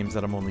stick to games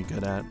that I'm only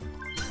good at.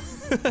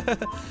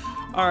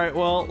 Alright,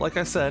 well, like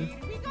I said,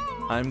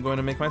 I'm going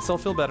to make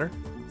myself feel better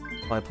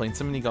by playing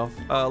some mini golf.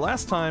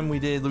 Last time we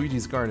did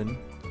Luigi's Garden.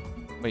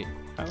 Wait,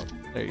 oh,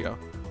 there you go.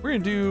 We're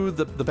gonna do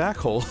the back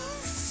hole.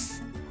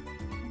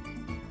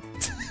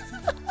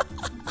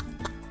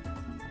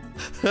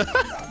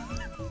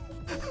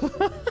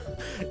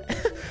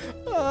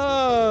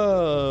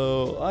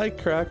 Oh, I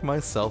crack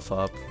myself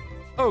up.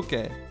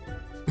 Okay.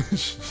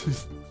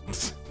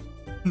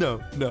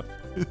 No, no.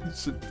 It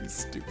should be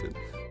stupid.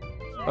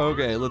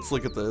 Okay, let's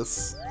look at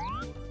this.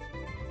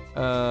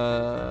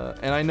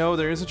 And I know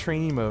there is a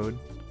training mode.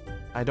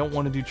 I don't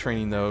want to do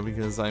training though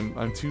because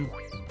I'm too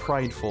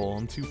prideful.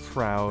 I'm too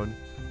proud.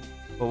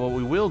 But what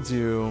we will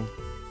do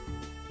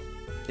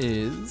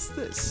is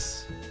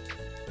this.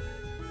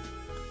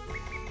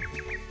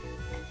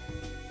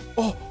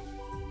 Oh!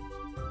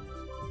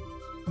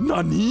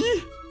 Nani?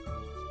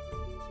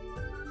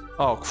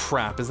 Oh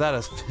crap, is that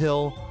a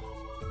hill?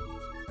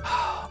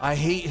 I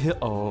hate hill.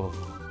 Oh.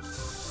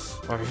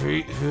 I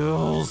hate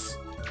hills.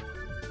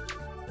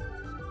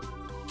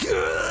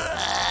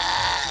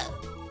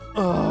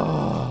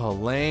 Oh,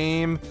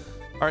 lame.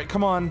 Alright,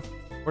 come on.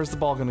 Where's the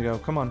ball gonna go?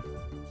 Come on.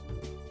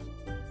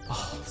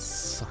 Oh,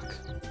 suck.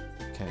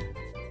 Okay.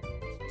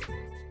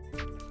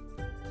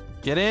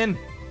 Get in!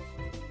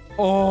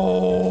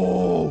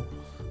 Oh!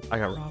 I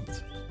got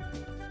robbed.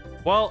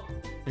 Well,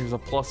 here's a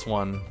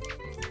 +1.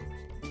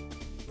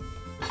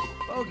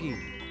 Bogey.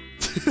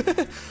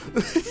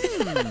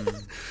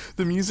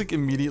 The music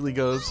immediately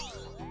goes,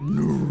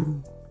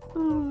 no.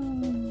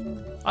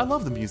 I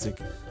love the music.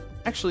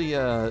 Actually,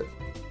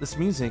 this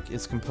music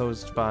is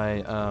composed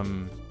by,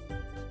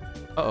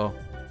 uh-oh.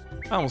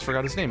 I almost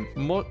forgot his name.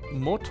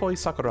 Motoi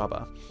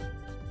Sakuraba.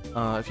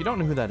 If you don't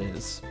know who that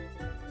is,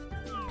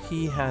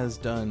 he has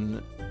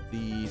done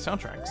the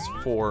soundtracks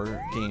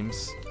for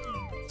games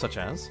such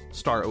as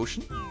Star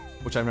Ocean,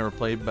 which I've never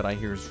played, but I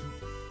hear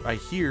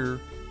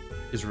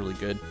is really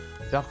good.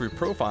 Valkyrie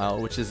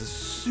Profile, which is a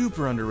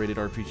super underrated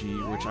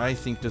RPG, which I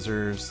think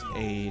deserves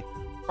a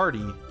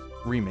hearty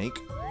remake.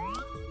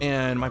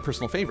 And my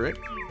personal favorite,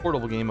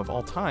 portable game of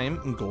all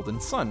time, Golden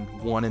Sun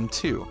 1 and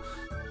 2.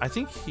 I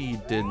think he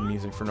did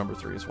music for number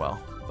 3 as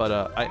well,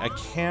 but I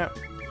can't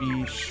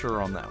be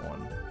sure on that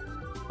one.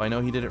 But I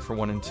know he did it for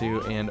 1 and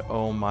 2, and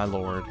oh my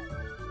lord.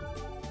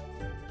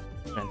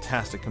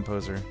 Fantastic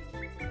composer.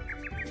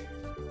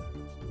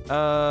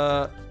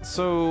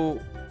 So...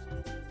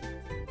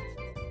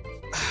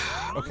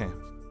 Okay.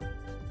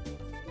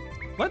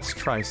 Let's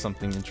try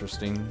something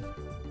interesting.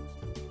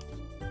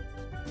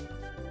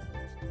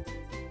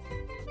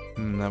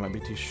 That might be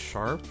too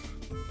sharp.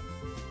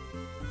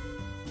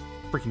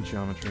 Freaking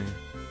geometry.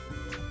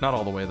 Not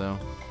all the way, though.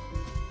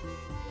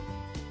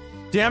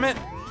 Damn it!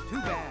 Too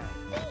bad.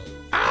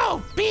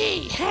 Oh,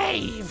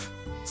 behave!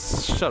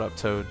 Shut up,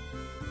 Toad.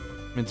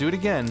 I'm gonna do it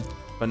again,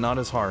 but not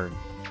as hard.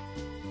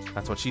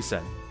 That's what she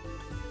said.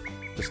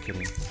 Just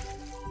kidding.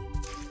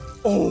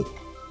 Oh!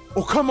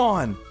 Oh, come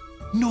on!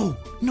 No!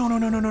 No, no,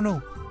 no, no, no,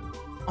 no!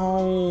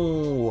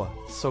 Oh,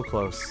 so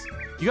close.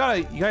 You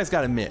guys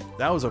gotta admit,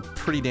 that was a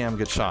pretty damn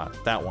good shot,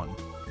 that one.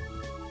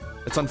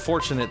 It's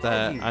unfortunate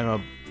that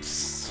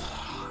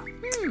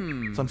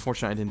it's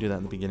unfortunate I didn't do that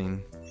in the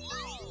beginning.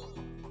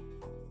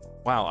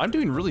 Wow, I'm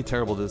doing really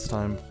terrible this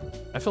time.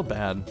 I feel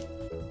bad.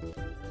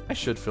 I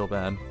should feel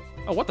bad.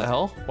 Oh, what the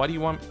hell? Why do you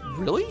want...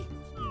 Really?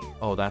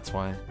 Oh, that's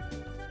why.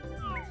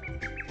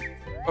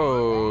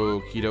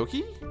 Okie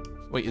dokie.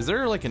 Wait, is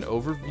there like an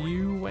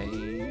overview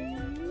way?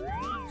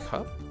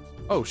 Cup?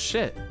 Oh,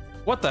 shit.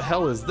 What the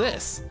hell is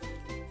this?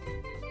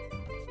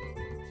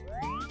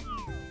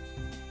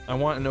 I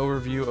want an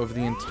overview of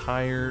the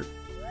entire...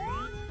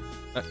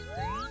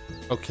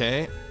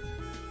 okay.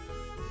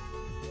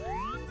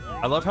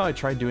 I love how I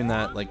tried doing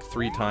that like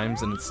 3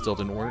 times and it still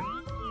didn't work.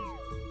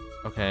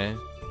 Okay.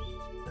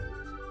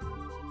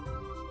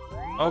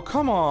 Oh,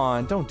 come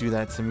on. Don't do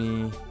that to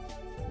me.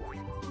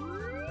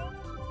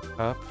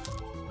 Up.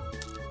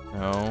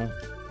 No.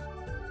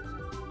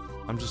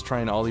 I'm just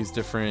trying all these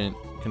different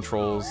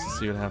controls to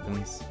see what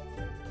happens.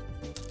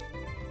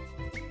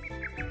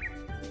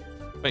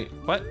 Wait,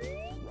 what?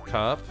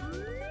 Cup.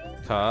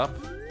 Cup.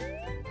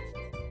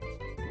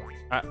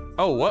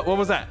 Oh, what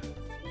was that?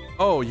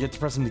 Oh, you have to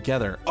press them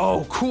together.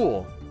 Oh,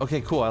 cool.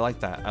 Okay, cool. I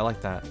like that. I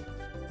like that.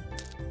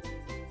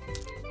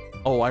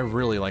 Oh, I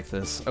really like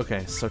this.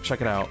 Okay, so check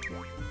it out.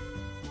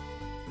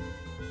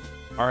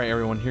 All right,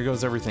 everyone, here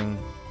goes everything.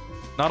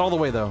 Not all the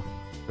way, though,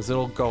 because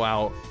it'll go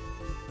out.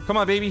 Come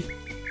on, baby.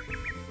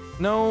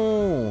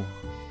 No.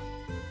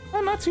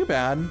 Oh, not too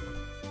bad.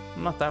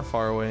 I'm not that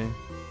far away.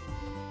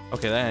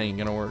 Okay, that ain't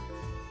gonna work.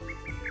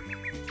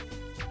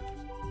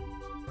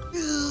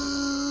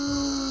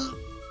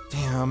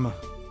 Damn.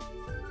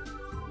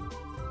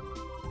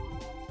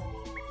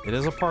 It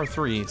is a par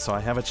 3, so I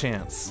have a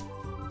chance.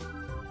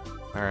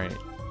 All right.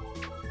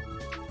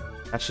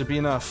 That should be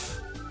enough.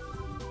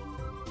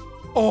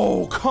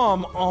 Oh,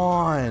 come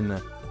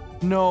on.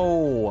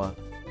 No.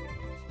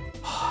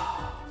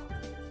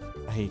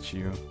 I hate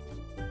you.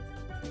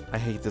 I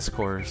hate this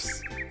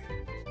course.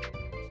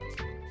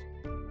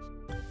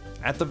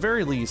 At the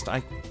very least,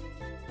 I...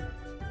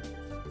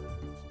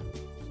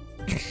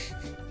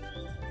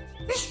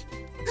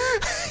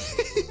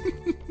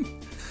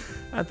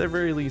 At the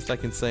very least, I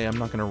can say I'm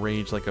not gonna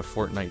rage like a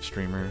Fortnite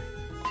streamer.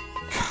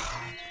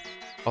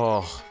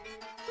 Oh.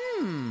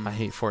 I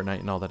hate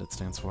Fortnite and all that it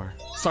stands for.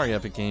 Sorry,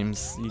 Epic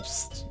Games. You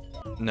just...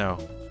 No.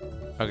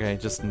 Okay,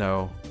 just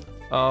no.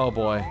 Oh,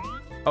 boy.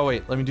 Oh,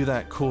 wait. Let me do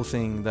that cool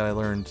thing that I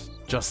learned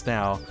just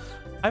now.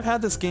 I've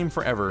had this game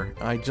forever.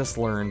 I just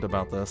learned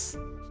about this.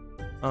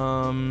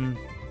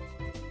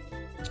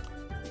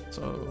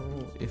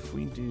 So, if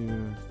we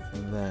do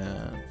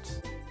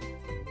that...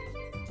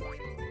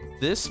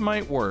 This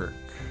might work.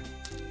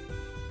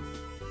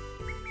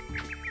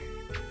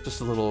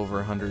 Just a little over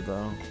 100,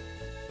 though.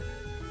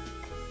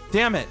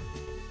 Damn it!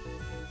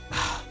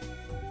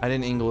 I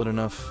didn't angle it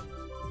enough.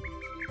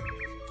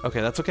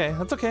 Okay, that's okay.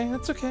 That's okay.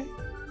 That's okay.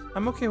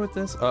 I'm okay with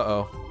this.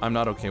 Uh-oh. I'm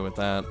not okay with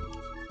that.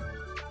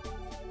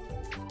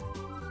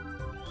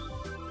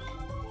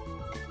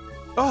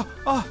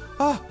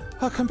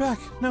 Oh, come back.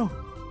 No.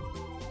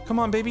 Come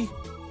on, baby.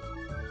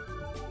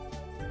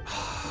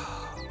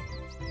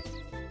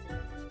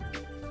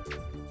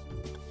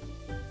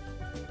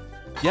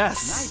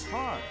 Yes! Nice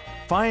par.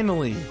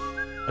 Finally!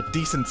 A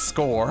decent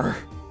score.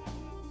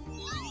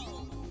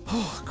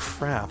 Oh,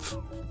 crap.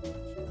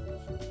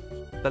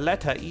 The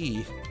letter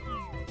E.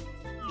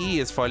 E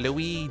is for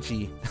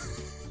Luigi.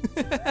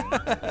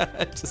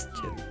 Just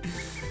kidding.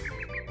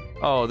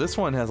 Oh, this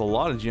one has a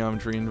lot of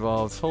geometry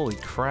involved. Holy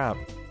crap.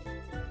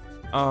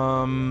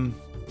 Oh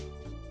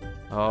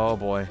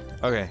boy.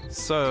 Okay,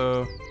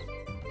 so...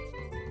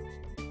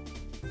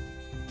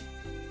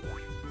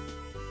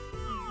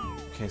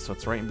 Okay, so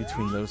it's right in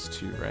between those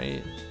two,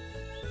 right?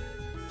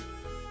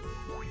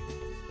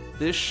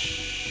 This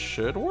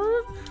should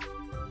work?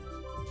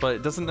 But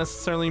it doesn't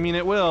necessarily mean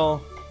it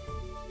will.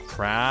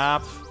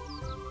 Crap.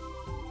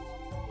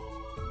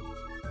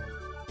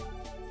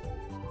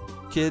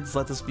 Kids,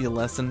 let this be a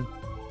lesson.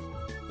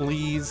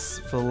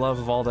 Please, for the love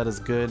of all that is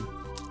good,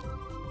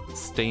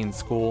 stay in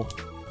school.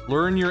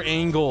 Learn your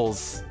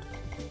angles.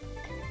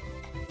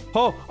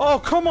 Oh,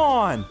 come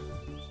on!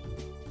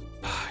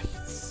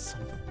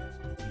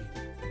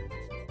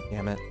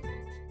 Damn it.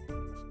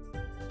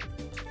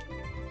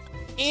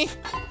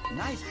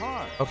 Nice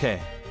par. Okay.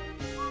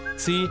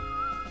 See?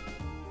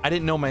 I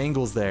didn't know my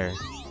angles there,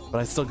 but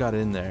I still got it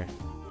in there.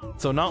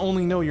 So not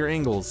only know your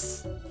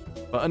angles,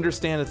 but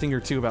understand a thing or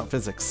two about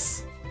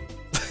physics.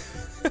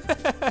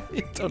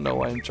 I don't know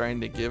why I'm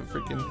trying to give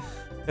freaking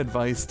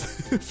advice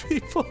to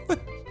people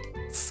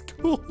in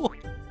school.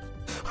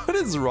 What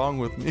is wrong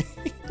with me?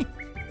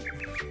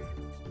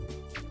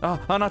 Oh,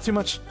 not too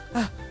much.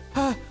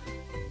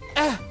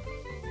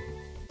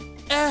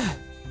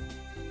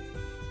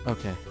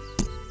 Okay.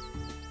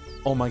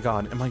 Oh my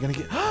god, am I gonna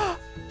get... I'm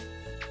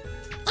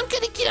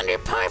gonna get under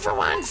par for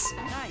once.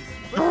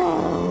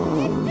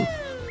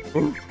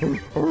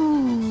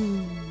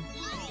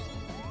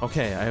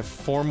 Okay, I have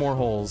 4 more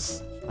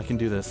holes. I can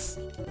do this.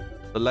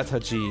 The letter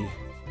G.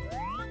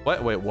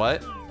 What? Wait,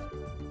 what?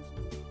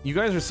 You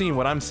guys are seeing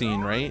what I'm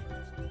seeing, right?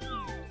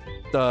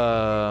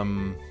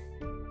 Do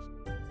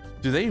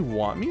they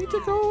want me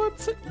to go up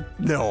to...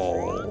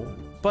 No.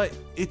 But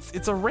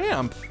it's a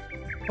ramp.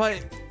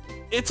 But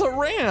it's a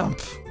ramp.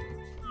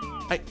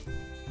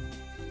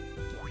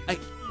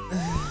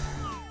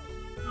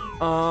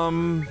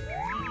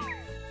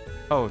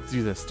 Oh,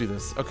 do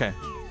this. Okay.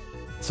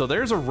 So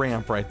there's a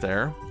ramp right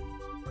there.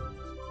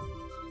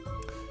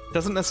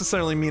 Doesn't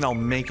necessarily mean I'll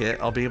make it.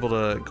 I'll be able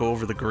to go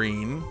over the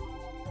green.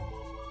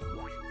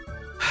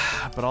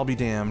 But I'll be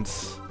damned.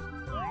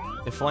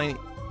 If I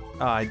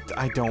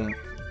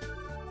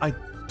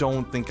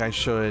don't think I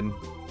should.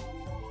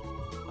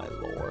 My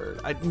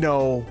lord.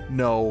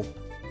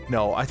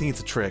 No. I think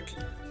it's a trick.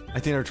 I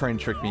think they're trying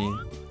to trick me.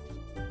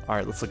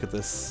 Alright, let's look at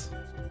this.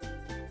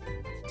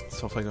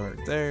 So if I go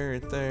right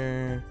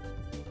there.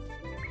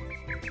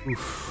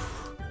 Oof.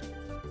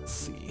 Let's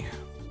see.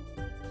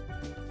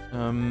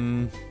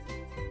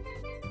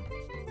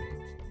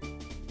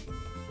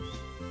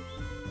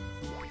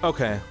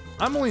 Okay,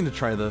 I'm willing to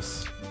try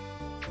this.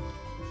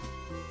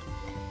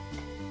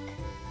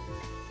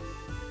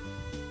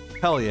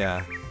 Hell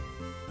yeah.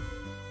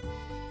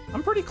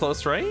 I'm pretty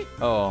close, right?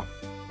 Oh,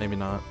 maybe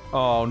not.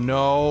 Oh,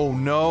 no.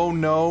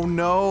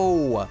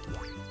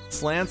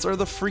 Slants are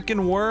the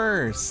freaking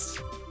worst.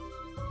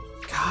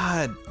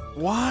 God,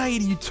 why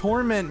do you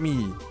torment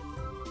me?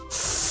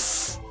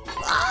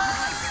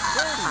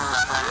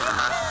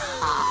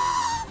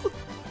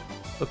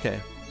 Okay.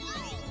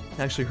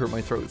 Actually hurt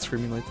my throat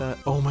screaming like that.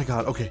 Oh my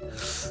god, okay.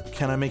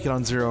 Can I make it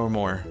on 0 or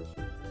more?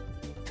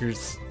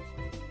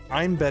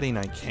 I'm betting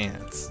I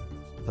can't.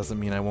 Doesn't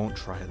mean I won't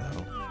try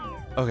though.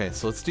 Okay,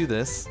 so let's do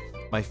this.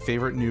 My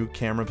favorite new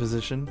camera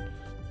position.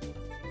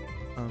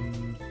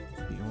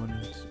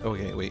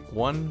 Okay, wait.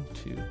 1,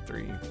 2,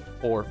 3,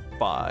 4,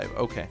 5.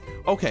 Okay.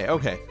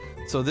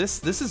 So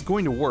this is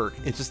going to work.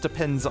 It just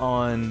depends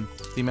on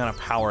the amount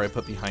of power I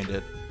put behind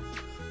it.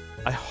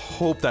 I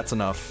hope that's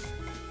enough.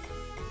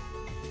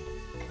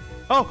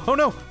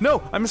 Oh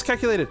no! I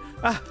miscalculated.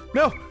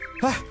 No!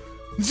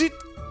 Shit!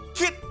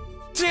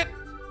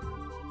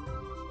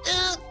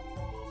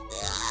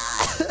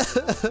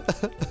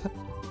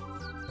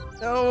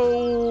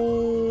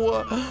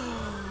 No!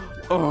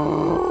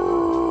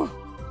 Oh!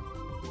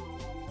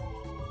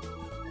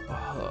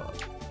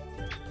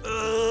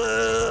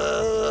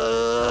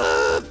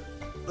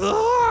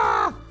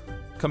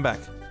 Come back.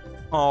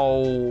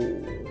 Oh.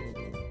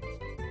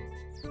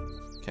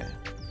 Okay.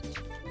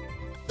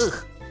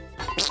 Ugh.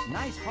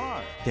 Nice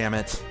par. Damn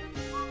it.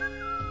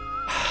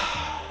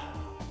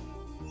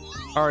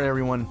 Alright,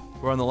 everyone.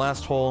 We're on the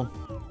last hole.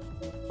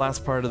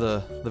 Last part of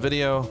the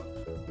video.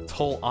 It's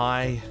hole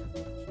I,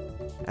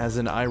 as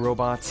in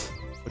iRobot,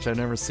 which I've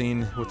never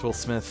seen with Will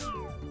Smith.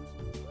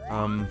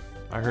 I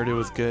heard it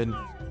was good.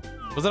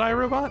 Was it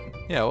iRobot?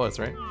 Yeah, it was,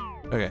 right?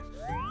 Okay.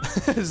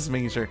 Just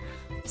making sure.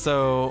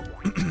 So,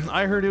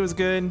 I heard it was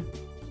good,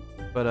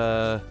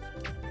 but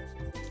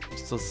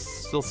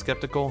still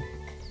skeptical.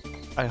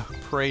 I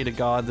pray to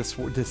God this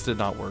did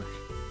not work.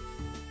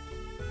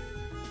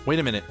 Wait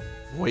a minute.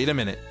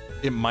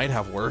 It might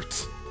have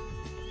worked.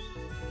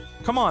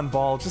 Come on,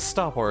 ball, just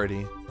stop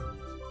already.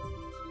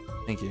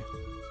 Thank you.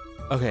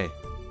 Okay.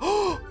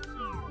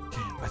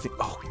 Okay, I think.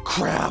 Oh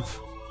crap.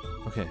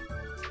 Okay.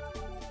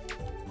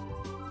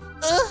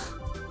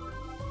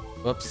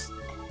 Whoops.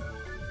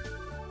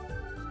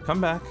 Come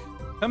back.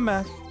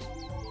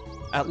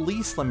 At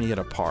least let me get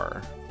a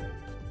par.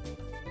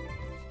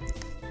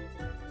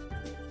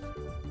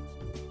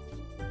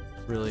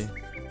 Really?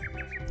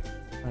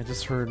 I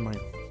just heard my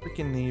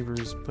freaking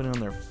neighbors putting on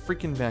their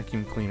freaking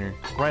vacuum cleaner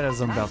right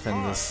as I'm about to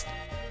end this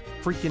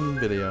freaking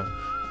video.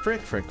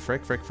 Frick.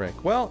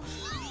 Well,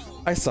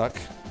 I suck.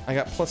 I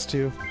got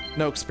 +2.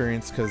 No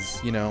experience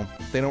because, you know,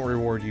 they don't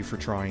reward you for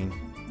trying.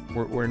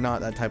 We're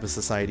not that type of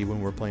society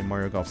when we're playing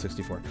Mario Golf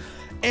 64.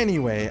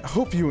 Anyway, I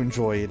hope you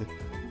enjoyed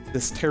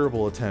this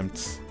terrible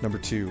attempt, number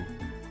 2,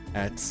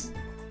 at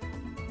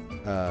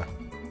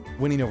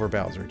winning over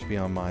Bowser to be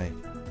on my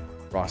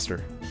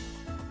roster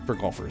for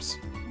golfers.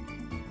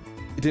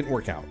 It didn't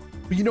work out.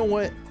 But you know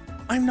what?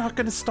 I'm not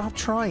going to stop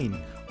trying.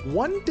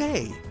 One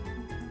day,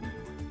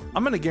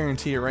 I'm going to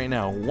guarantee it right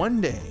now,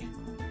 one day,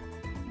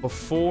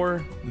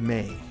 before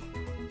May,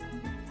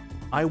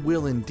 I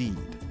will indeed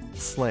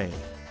slay.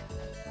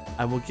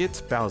 I will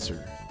get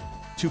Bowser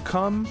to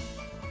come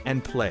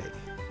and play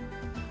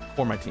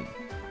for my team.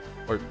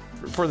 Or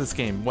for this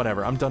game,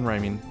 whatever. I'm done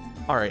rhyming.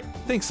 Alright,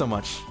 thanks so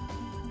much.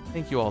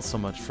 Thank you all so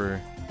much for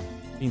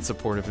being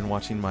supportive and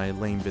watching my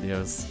lame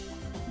videos.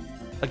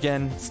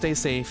 Again, stay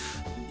safe,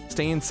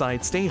 stay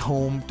inside, stay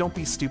home, don't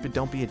be stupid,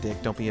 don't be a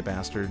dick, don't be a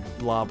bastard,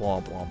 blah blah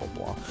blah blah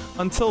blah.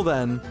 Until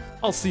then,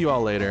 I'll see you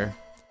all later.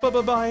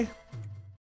 Bye.